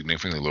 so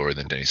significantly lower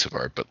than Denny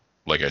Savard. But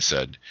like I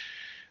said,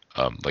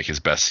 like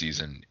his best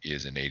season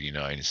is in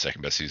 89, his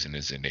second best season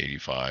is in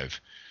 85.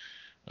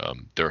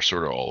 They're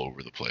sort of all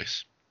over the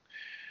place.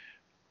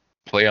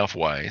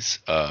 Playoff-wise,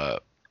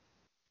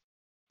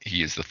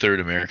 he is the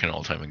 3rd American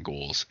all-time in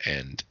goals,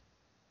 and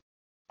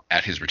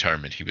at his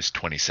retirement, he was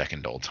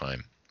 22nd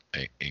all-time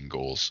in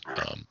goals.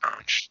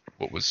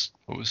 What was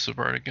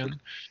Savard again?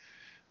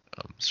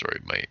 Sorry,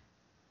 my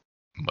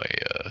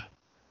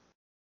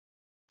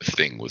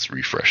thing was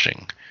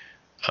refreshing.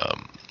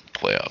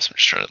 Playoffs. I'm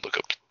just trying to look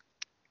up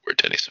where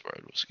Denny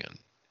Savard was again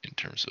in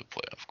terms of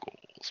playoff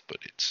goals, but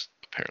it's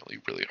apparently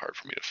really hard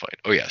for me to find.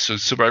 Oh yeah, so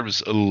Savard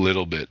was a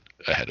little bit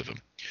ahead of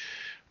him,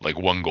 like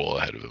 1 goal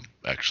ahead of him,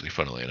 actually,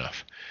 funnily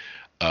enough.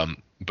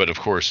 But of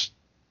course,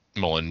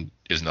 Mullen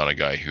is not a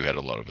guy who had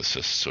a lot of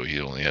assists, so he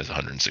only has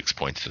 106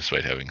 points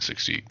despite having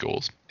 68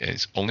 goals, and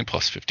he's only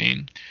plus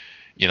 15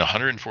 in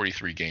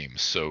 143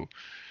 games. So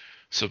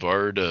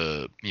Savard,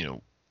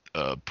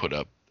 put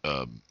up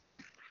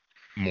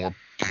more,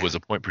 was a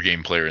point per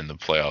game player in the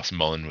playoffs.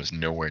 Mullen is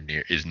nowhere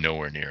near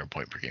a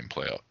point per game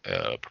playoff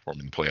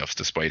performing in the playoffs,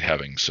 despite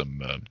having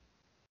some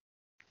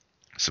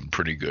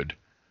pretty good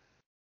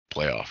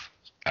playoff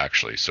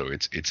actually. So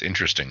it's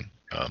interesting.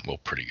 Well,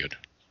 pretty good,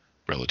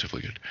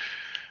 relatively good.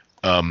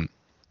 And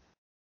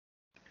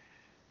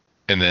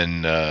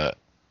then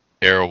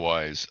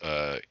era-wise,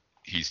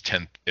 he's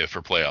 10th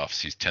for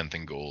playoffs. He's 10th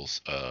in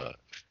goals,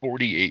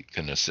 48th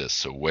in assists,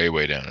 so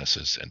way down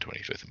assists, and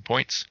 25th in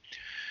points.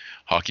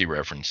 Hockey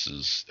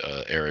References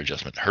era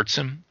adjustment hurts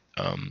him.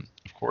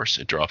 Of course,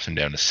 it drops him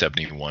down to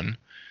 71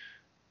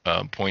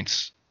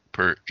 points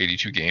per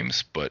 82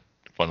 games, but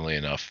funnily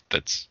enough,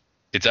 it's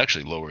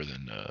actually lower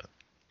than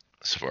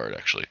Savard.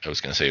 Actually, I was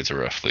going to say it's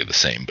roughly the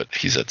same, but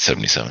he's at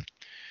 77.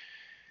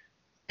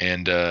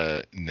 And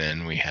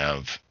then we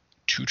have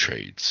 2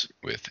 trades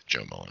with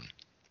Joe Mullen.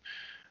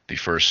 The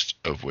first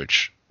of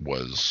which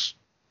was,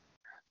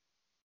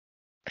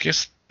 I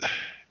guess,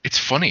 it's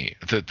funny.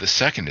 The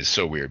second is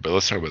so weird, but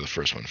let's talk about the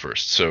first one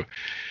first. So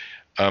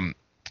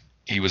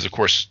he was, of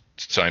course,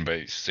 signed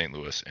by St.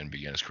 Louis and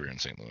began his career in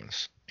St.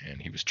 Louis.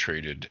 And he was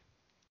traded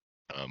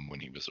when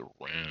he was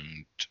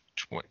around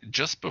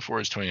just before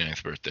his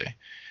 29th birthday,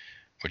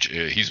 which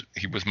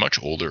he was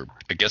much older,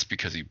 I guess,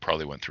 because he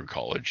probably went through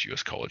college,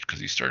 U.S. college, because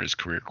he started his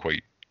career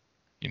quite,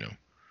 he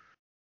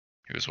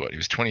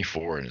was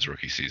 24 in his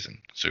rookie season,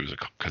 so he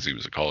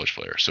was a college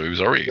player, so he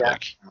was already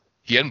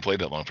he hadn't played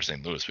that long for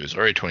St. Louis, but he was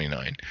already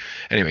 29.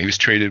 Anyway, he was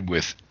traded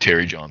with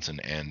Terry Johnson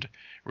and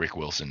Rick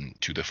Wilson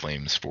to the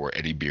Flames for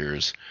Eddie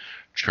Beers,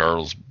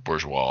 Charles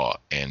Bourgeois,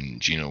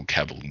 and Gino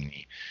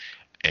Cavallini.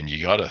 And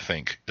you got to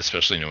think,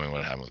 especially knowing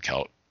what happened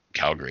with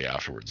Calgary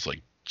afterwards,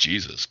 like,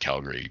 Jesus,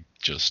 Calgary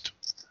just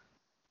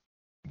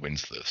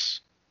wins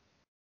this,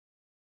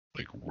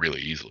 like,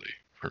 really easily,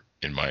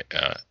 in my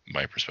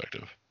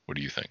perspective. What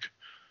do you think?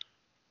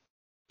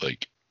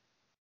 Like,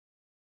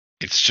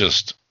 it's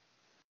just,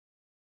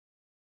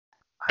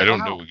 I don't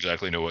know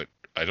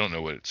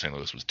what St.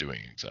 Louis was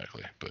doing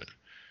exactly, but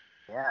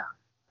yeah,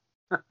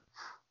 it's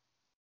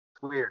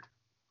weird.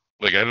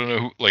 Like, I don't know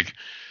who, like,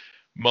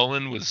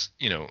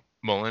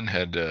 Mullen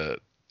had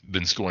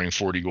been scoring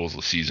 40 goals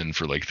a season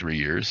for like 3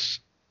 years,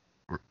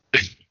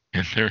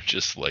 and they're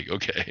just like,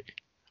 okay,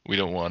 we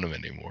don't want him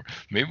anymore.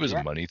 Maybe it was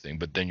a money thing,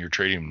 but then you're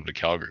trading him to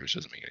Calgary, which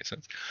doesn't make any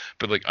sense.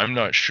 But like, I'm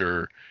not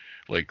sure,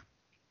 like,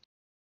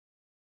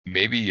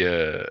 maybe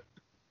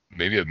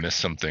I've missed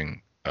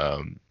something.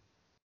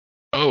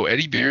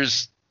 Eddie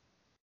Beers,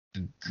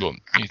 well,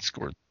 he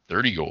scored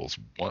 30 goals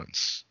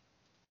once,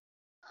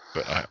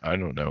 but I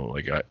don't know.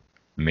 Like, I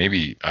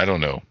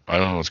don't know. I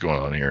don't know what's going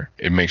on here.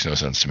 It makes no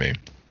sense to me.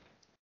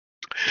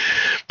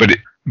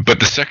 But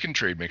the second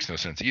trade makes no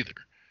sense either,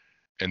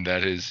 and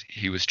that is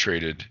he was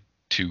traded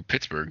to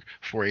Pittsburgh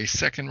for a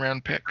second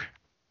round pick.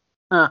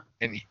 Huh.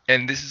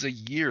 And this is a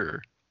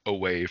year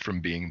away from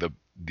being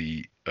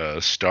the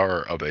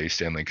star of a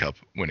Stanley Cup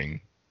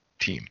winning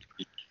team.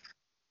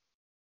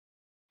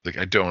 Like,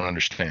 I don't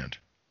understand.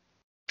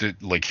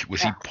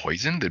 Was he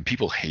poisoned? Did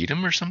people hate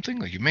him or something?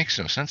 Like, it makes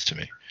no sense to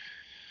me.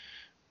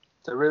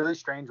 It's a really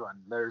strange one.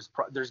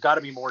 There's got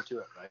to be more to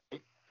it,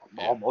 right?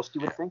 Almost,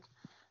 you would think.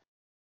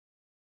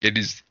 It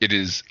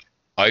is.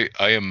 I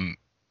am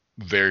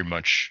very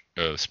much,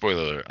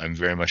 spoiler alert, I'm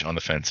very much on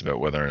the fence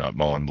about whether or not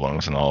Mullen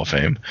belongs in the Hall of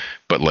Fame.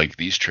 But like,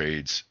 these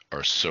trades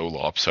are so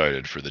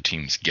lopsided for the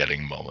teams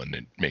getting Mullen,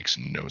 it makes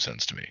no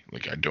sense to me.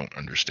 Like, I don't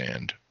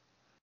understand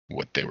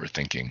what they were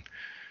thinking.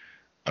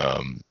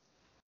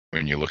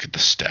 When you look at the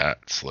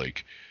stats,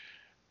 like,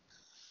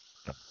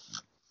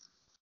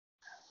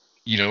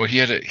 he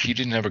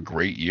didn't have a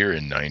great year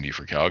in 90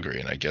 for Calgary,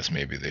 and I guess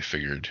maybe they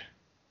figured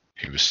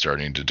he was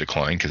starting to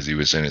decline because he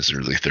was in his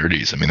early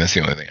 30s. I mean, that's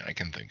the only thing I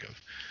can think of.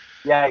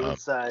 Yeah, he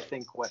was, I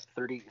think,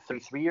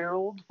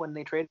 33-year-old when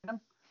they traded him?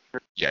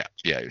 Yeah,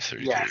 he was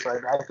 33. Yeah, so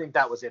I think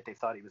that was it. They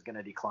thought he was going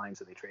to decline,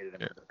 so they traded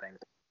him for the thing.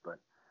 But,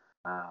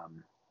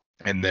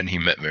 and then he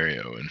met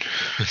Mario, and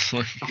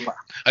like,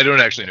 I don't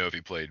actually know if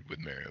he played with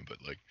Mario, but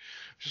like,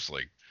 just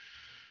like,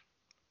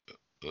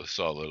 I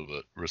saw a little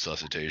bit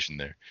resuscitation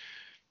there.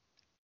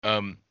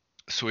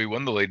 So he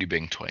won the Lady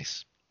Byng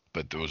twice,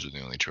 but those are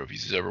the only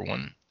trophies he's ever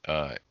won.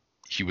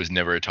 He was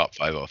never a top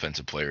 5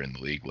 offensive player in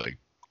the league like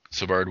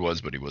Savard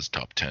was, but he was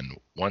top 10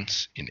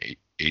 once in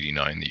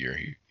 89, the year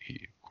he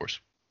of course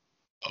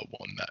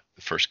won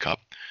the first cup.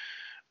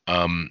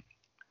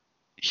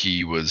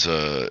 He was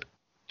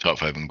top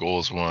 5 in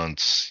goals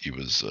once. He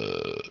was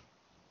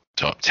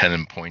top 10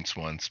 in points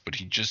once, but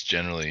he just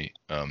generally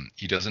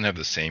he doesn't have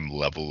the same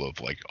level of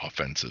like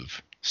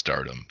offensive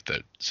stardom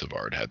that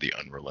Savard had, the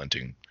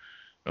unrelenting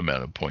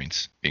amount of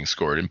points being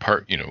scored, in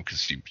part,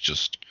 because he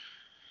just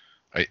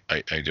I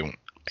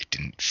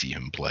didn't see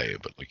him play,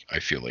 but like, I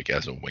feel like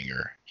as a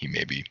winger he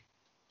maybe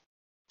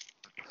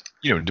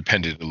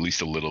depended at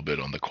least a little bit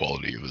on the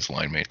quality of his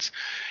line mates.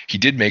 He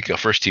did make a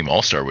first team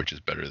All-Star, which is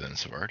better than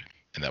Savard,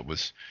 and that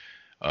was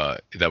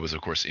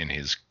of course in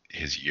his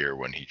year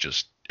when he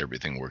just,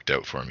 everything worked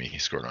out for me. He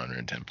scored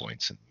 110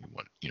 points and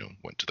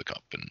went to the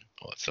cup and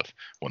all that stuff,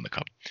 won the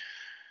cup.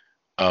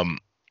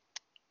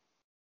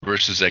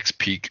 Versus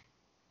X-Peak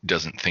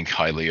doesn't think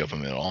highly of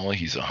him at all.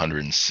 He's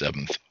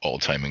 107th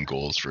all-time in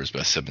goals for his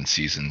best 7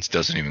 seasons.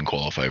 Doesn't even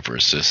qualify for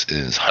assists.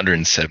 Is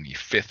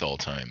 175th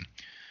all-time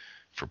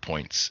for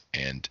points,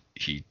 and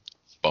he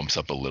bumps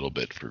up a little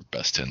bit for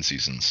best 10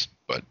 seasons.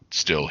 But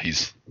still,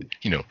 he's,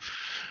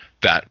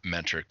 that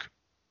metric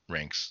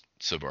ranks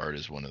Savard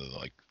as one of the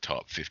like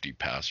top 50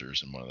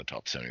 passers and one of the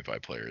top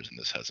 75 players, and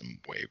this has him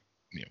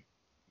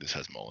this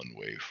has Mullen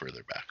way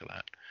further back of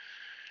that.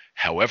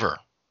 However,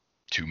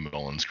 to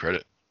Mullen's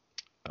credit,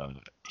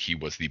 he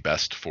was the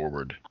best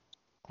forward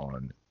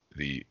on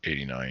the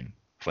 89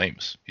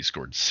 Flames. He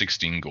scored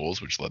 16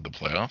 goals, which led the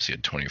playoffs. He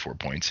had 24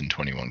 points in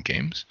 21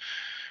 games.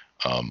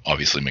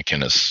 Obviously,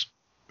 McInnes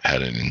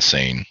had an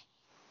insane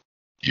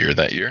year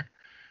that year,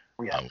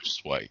 which is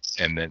why.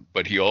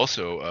 But he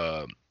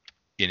also,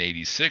 in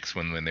 86,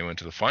 when they went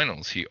to the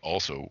finals, he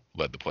also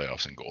led the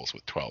playoffs in goals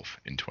with 12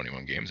 in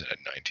 21 games and had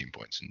 19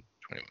 points in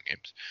 21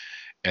 games.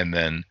 And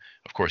then,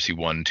 of course, he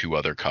won 2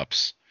 other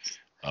cups.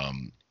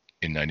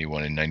 in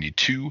 91 and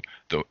 92.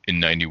 Though in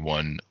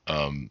 91,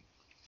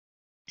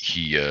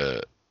 he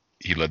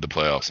led the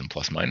playoffs in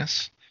plus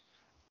minus,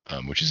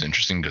 which is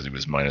interesting because he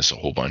was minus a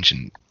whole bunch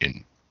in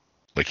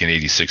like in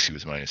 86 he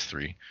was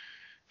 -3,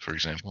 for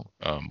example,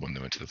 when they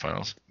went to the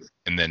finals.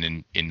 And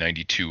then in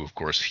 92, of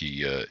course,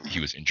 he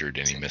was injured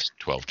and he missed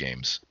 12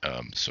 games,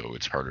 so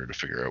it's harder to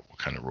figure out what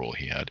kind of role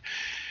he had.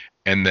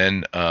 And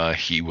then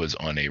he was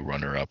on a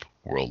runner-up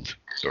World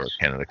or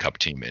Canada Cup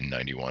team in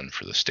 91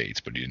 for the States,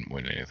 but he didn't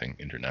win anything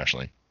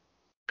internationally.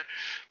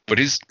 But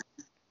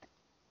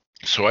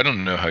so I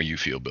don't know how you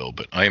feel, Bill,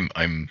 but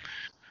I'm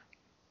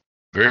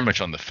very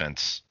much on the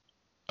fence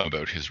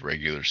about his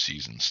regular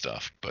season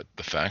stuff. But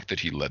the fact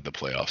that he led the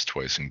playoffs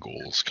twice in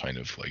goals kind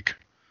of like,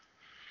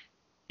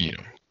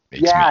 makes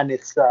me... and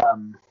it's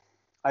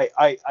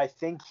I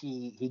think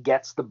he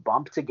gets the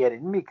bump to get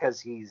in because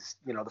he's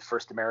the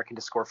first American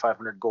to score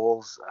 500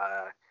 goals.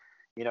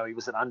 He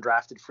was an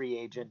undrafted free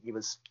agent. He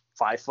was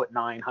 5'9",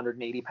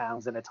 180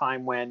 pounds in a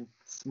time when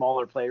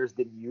smaller players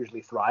didn't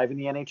usually thrive in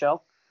the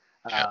NHL.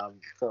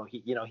 So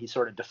he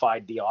sort of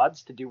defied the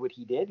odds to do what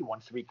he did. He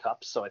won 3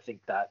 cups, so I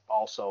think that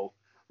also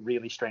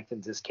really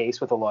strengthens his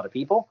case with a lot of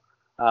people.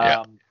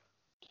 I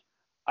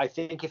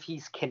think if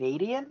he's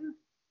Canadian,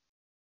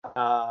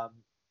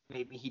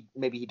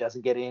 maybe he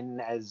doesn't get in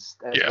as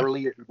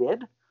early as he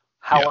did.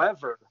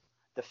 However,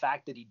 the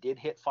fact that he did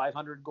hit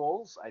 500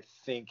 goals, I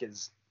think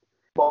is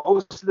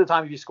most of the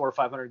time if you score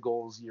 500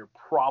 goals, you're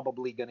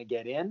probably going to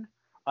get in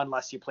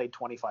unless you played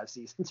 25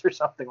 seasons or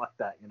something like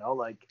that.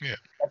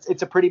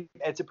 It's a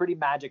pretty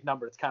magic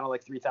number. It's kind of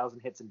like 3,000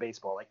 hits in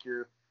baseball. Like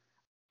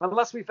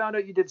unless we found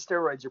out you did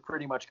steroids, you're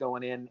pretty much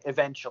going in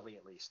eventually,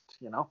 at least.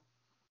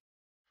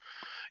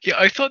 Yeah,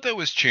 I thought that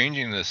was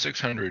changing the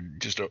 600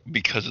 just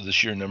because of the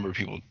sheer number of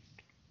people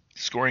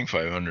scoring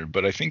 500,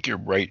 but I think you're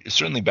right,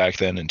 certainly back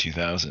then in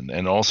 2000.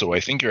 And also, I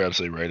think you're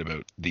absolutely right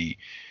about he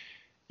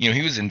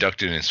was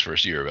inducted in his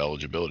first year of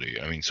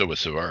eligibility. I mean, so was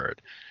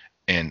Savard.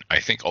 And I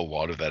think a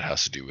lot of that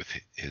has to do with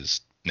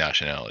his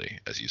nationality,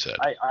 as you said.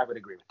 I would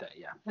agree with that,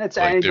 yeah.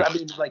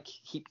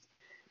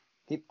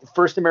 He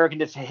first American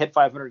to hit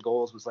 500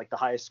 goals, was like the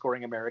highest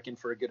scoring American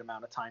for a good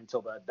amount of time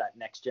till that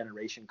next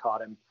generation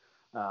caught him.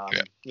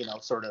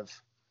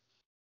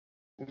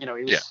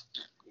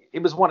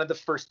 It was one of the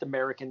first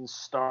American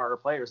star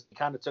players. It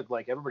kind of took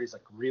everybody's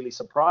really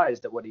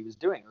surprised at what he was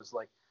doing. It was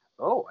like,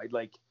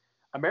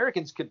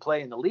 Americans could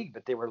play in the league,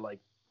 but they were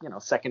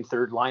second,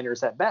 third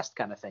liners at best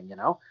kind of thing.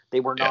 They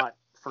were not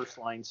first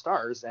line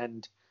stars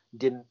and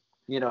didn't,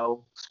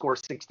 score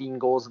 16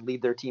 goals and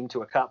lead their team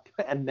to a cup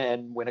and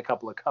then win a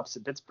couple of cups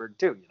in Pittsburgh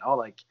too.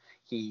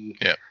 He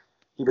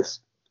was,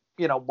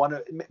 one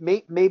of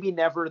maybe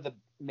never the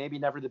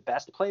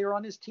best player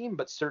on his team,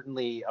 but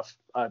certainly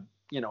a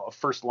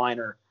first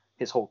liner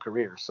his whole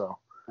career. So,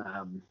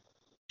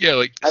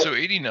 so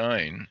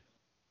 89,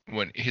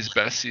 when his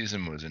best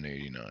season was in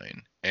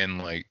 89,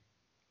 and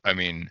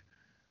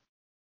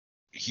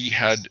he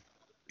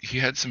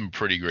had some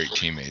pretty great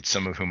teammates,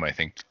 some of whom I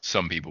think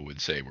some people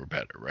would say were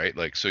better, right?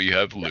 So you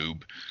have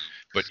Lube,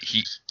 but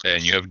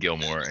you have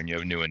Gilmore, and you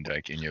have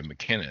Nieuwendyk, and you have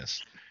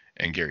McInnes,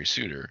 and Gary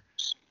Suter,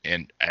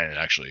 and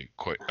actually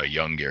quite a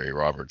young Gary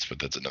Roberts, but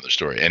that's another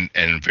story,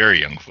 and very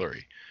young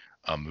Fleury.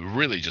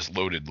 Really just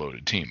loaded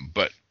team.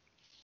 But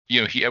he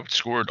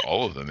outscored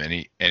all of them, and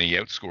he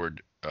outscored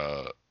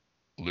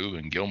Lube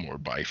and Gilmore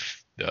by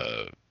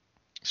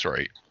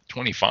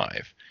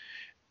 25,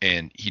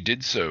 and he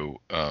did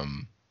so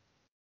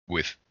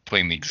with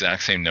playing the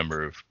exact same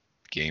number of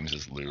games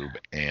as Lube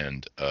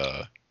and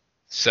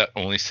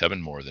only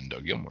 7 more than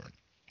Doug Gilmore.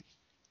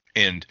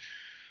 And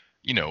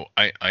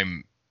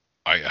I'm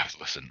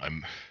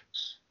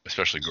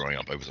especially growing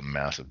up, I was a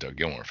massive Doug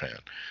Gilmore fan.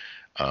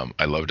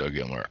 I love Doug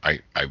Gilmore. I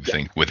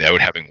think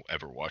without having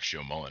ever watched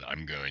Joe Mullen,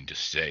 I'm going to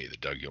say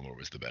that Doug Gilmore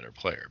was the better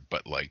player.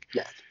 But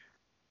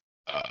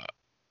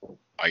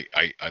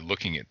I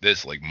looking at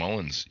this,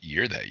 Mullen's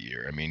year that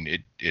year,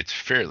 it's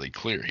fairly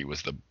clear he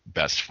was the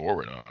best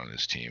forward on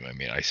his team.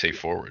 I say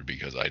forward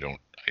because I don't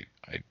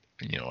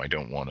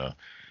want to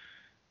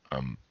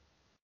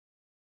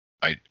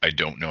I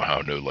don't know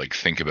how to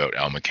think about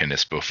Al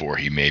McInnes before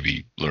he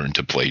maybe learned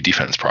to play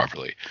defense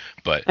properly.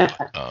 But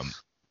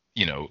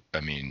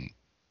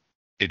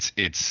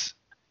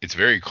it's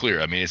very clear.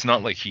 It's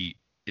not like he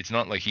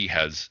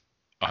has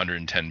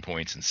 110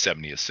 points and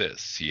 70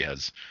 assists. He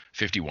has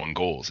 51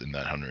 goals in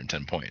that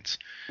 110 points.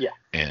 Yeah.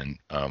 And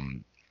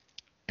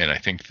I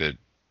think that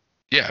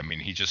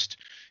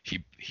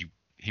he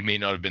may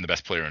not have been the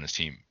best player on his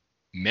team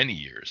many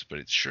years, but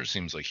it sure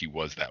seems like he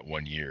was that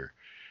one year.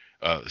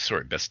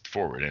 Best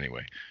forward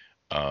anyway.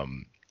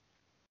 And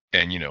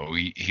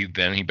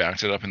he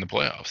backs it up in the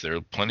playoffs. There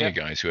are plenty of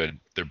guys who had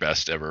their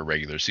best ever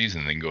regular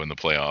season, then go in the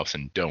playoffs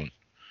and don't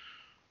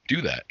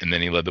do that. And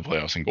then he led the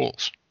playoffs in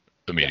goals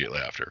immediately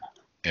after.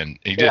 And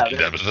he did.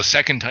 That was the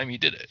second time he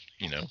did it.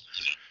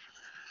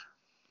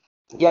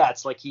 Yeah,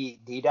 it's like he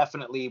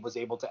definitely was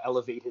able to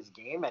elevate his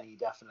game, and he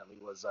definitely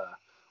was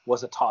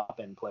a top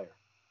end player.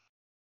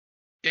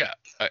 Yeah,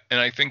 and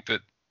I think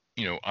that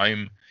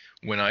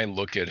when I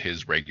look at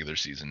his regular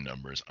season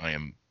numbers, I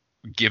am,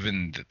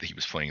 given that he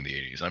was playing in the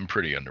 80s, I'm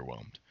pretty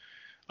underwhelmed.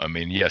 I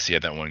mean, yes, he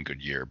had that one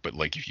good year, but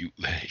like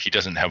he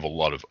doesn't have a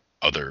lot of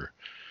other,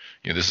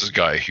 this is a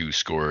guy who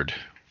scored,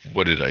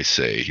 what did I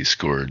say? He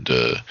scored,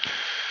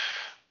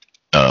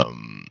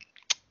 um,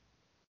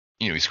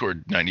 he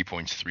scored 90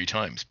 points 3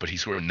 times, but he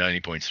scored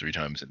 90 points 3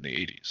 times in the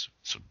 80s.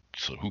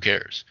 So who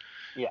cares?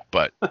 Yeah.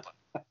 But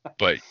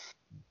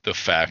the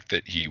fact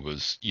that he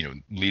was,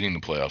 leading the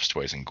playoffs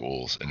twice in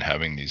goals and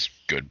having these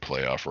good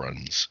playoff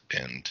runs,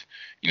 and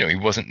he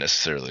wasn't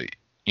necessarily,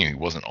 he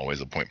wasn't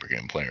always a point per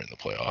game player in the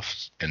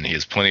playoffs, and he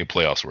has plenty of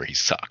playoffs where he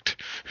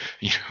sucked,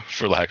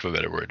 for lack of a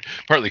better word,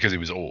 partly because he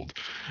was old,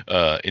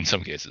 in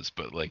some cases,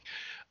 but like,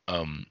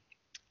 I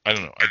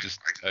don't know,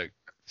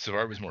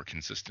 Savard was more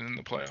consistent in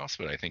the playoffs,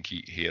 but I think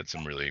he had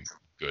some really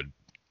good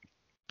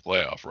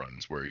playoff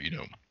runs where,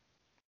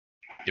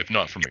 if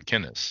not for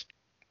McInnes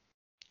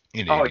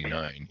in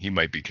 '89, he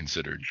might be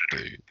considered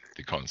the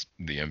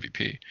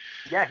MVP.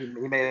 Yeah, he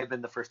may have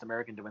been the first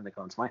American to win the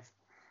Conn Smythe.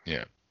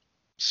 Yeah.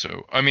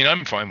 So, I mean,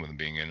 I'm fine with him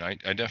being in. I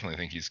definitely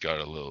think he's got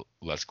a little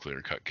less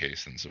clear-cut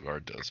case than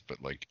Savard does.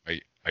 But, like,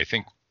 I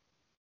think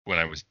when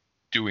I was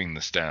doing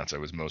the stats, I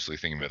was mostly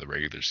thinking about the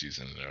regular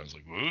season, and I was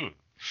like, ooh.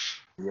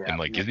 Yeah, and,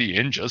 like, is he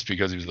in just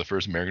because he was the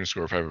first American to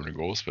score 500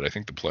 goals? But I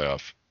think the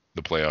playoff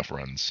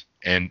runs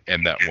and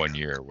that one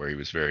year where he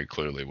was very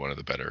clearly one of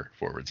the better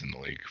forwards in the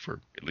league for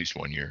at least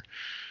 1 year,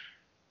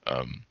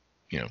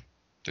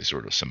 they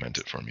sort of cement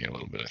it for me a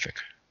little bit, I think.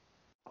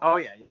 Oh,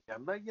 yeah.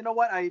 But you know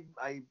what?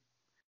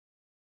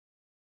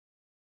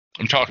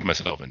 I'm talking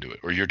myself into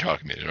it, or you're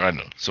talking me into it. I don't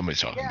know.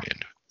 Somebody's talking me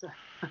into it.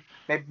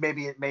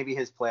 Maybe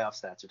his playoff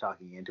stats are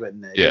talking into it.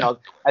 And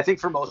I think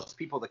for most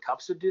people the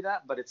Cups would do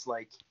that, but it's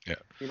like,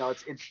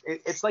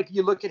 it's like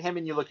you look at him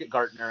and you look at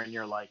Gartner and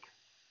you're like,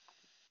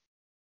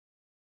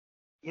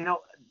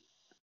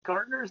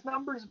 Gartner's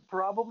numbers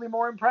probably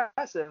more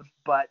impressive,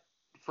 but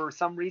for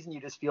some reason you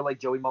just feel like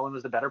Joey Mullen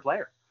was the better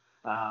player.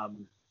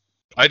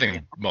 I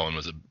think Mullen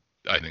was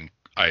I think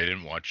I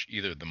didn't watch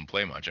either of them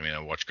play much. I mean, I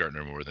watched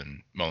Gartner more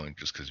than Mullen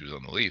just because he was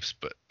on the Leafs,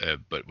 but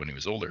when he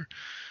was older.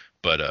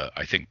 But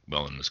I think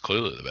Mullen was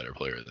clearly the better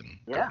player than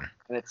Gartner.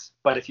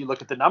 But if you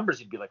look at the numbers,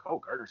 you'd be like, oh,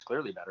 Gartner's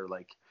clearly better.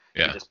 Like,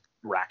 he just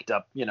racked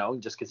up,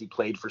 just because he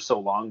played for so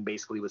long,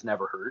 basically was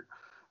never hurt.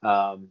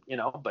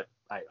 But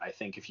I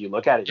think if you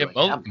look at it,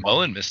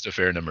 Mullen missed a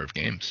fair number of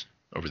games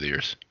over the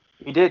years.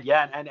 He did,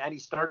 yeah, and he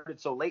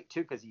started so late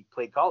too because he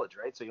played college,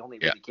 right? So he only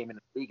really came in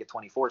the league at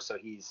 24. So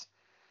he's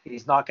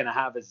not going to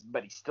have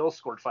but he still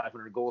scored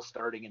 500 goals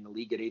starting in the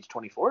league at age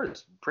 24.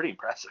 It's pretty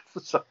impressive.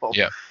 So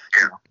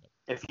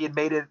if he had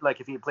made it, like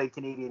if he had played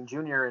Canadian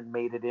Junior and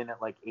made it in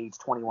at like age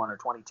 21 or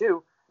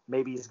 22,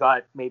 maybe he's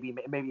got maybe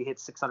he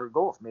hits 600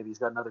 goals. Maybe he's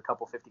got another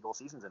couple 50-goal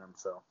seasons in him.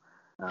 So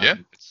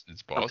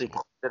it's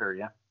possible.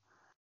 Consider,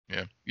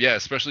 yeah,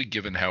 especially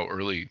given how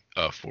early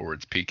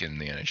forwards peak in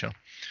the NHL.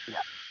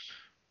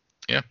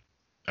 Yeah.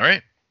 All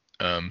right.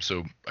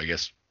 So I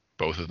guess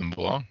both of them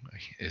belong.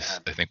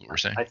 I think what we're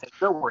saying. I think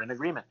so. We're in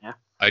agreement. Yeah.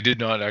 I did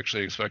not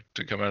actually expect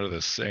to come out of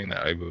this saying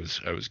that. I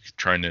was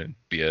trying to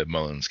be a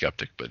Mullen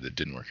skeptic, but it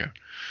didn't work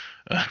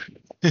out.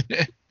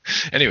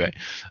 Anyway,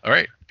 all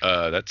right.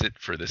 That's it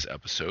for this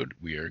episode.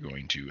 We are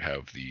going to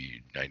have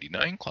the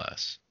 99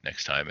 class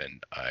next time,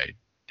 and I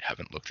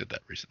haven't looked at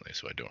that recently,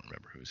 so I don't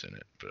remember who's in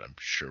it, but I'm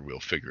sure we'll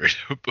figure it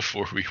out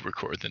before we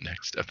record the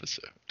next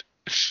episode.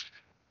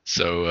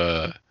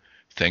 So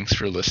thanks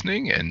for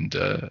listening, and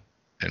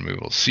we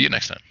will see you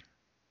next time.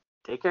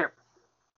 Take care.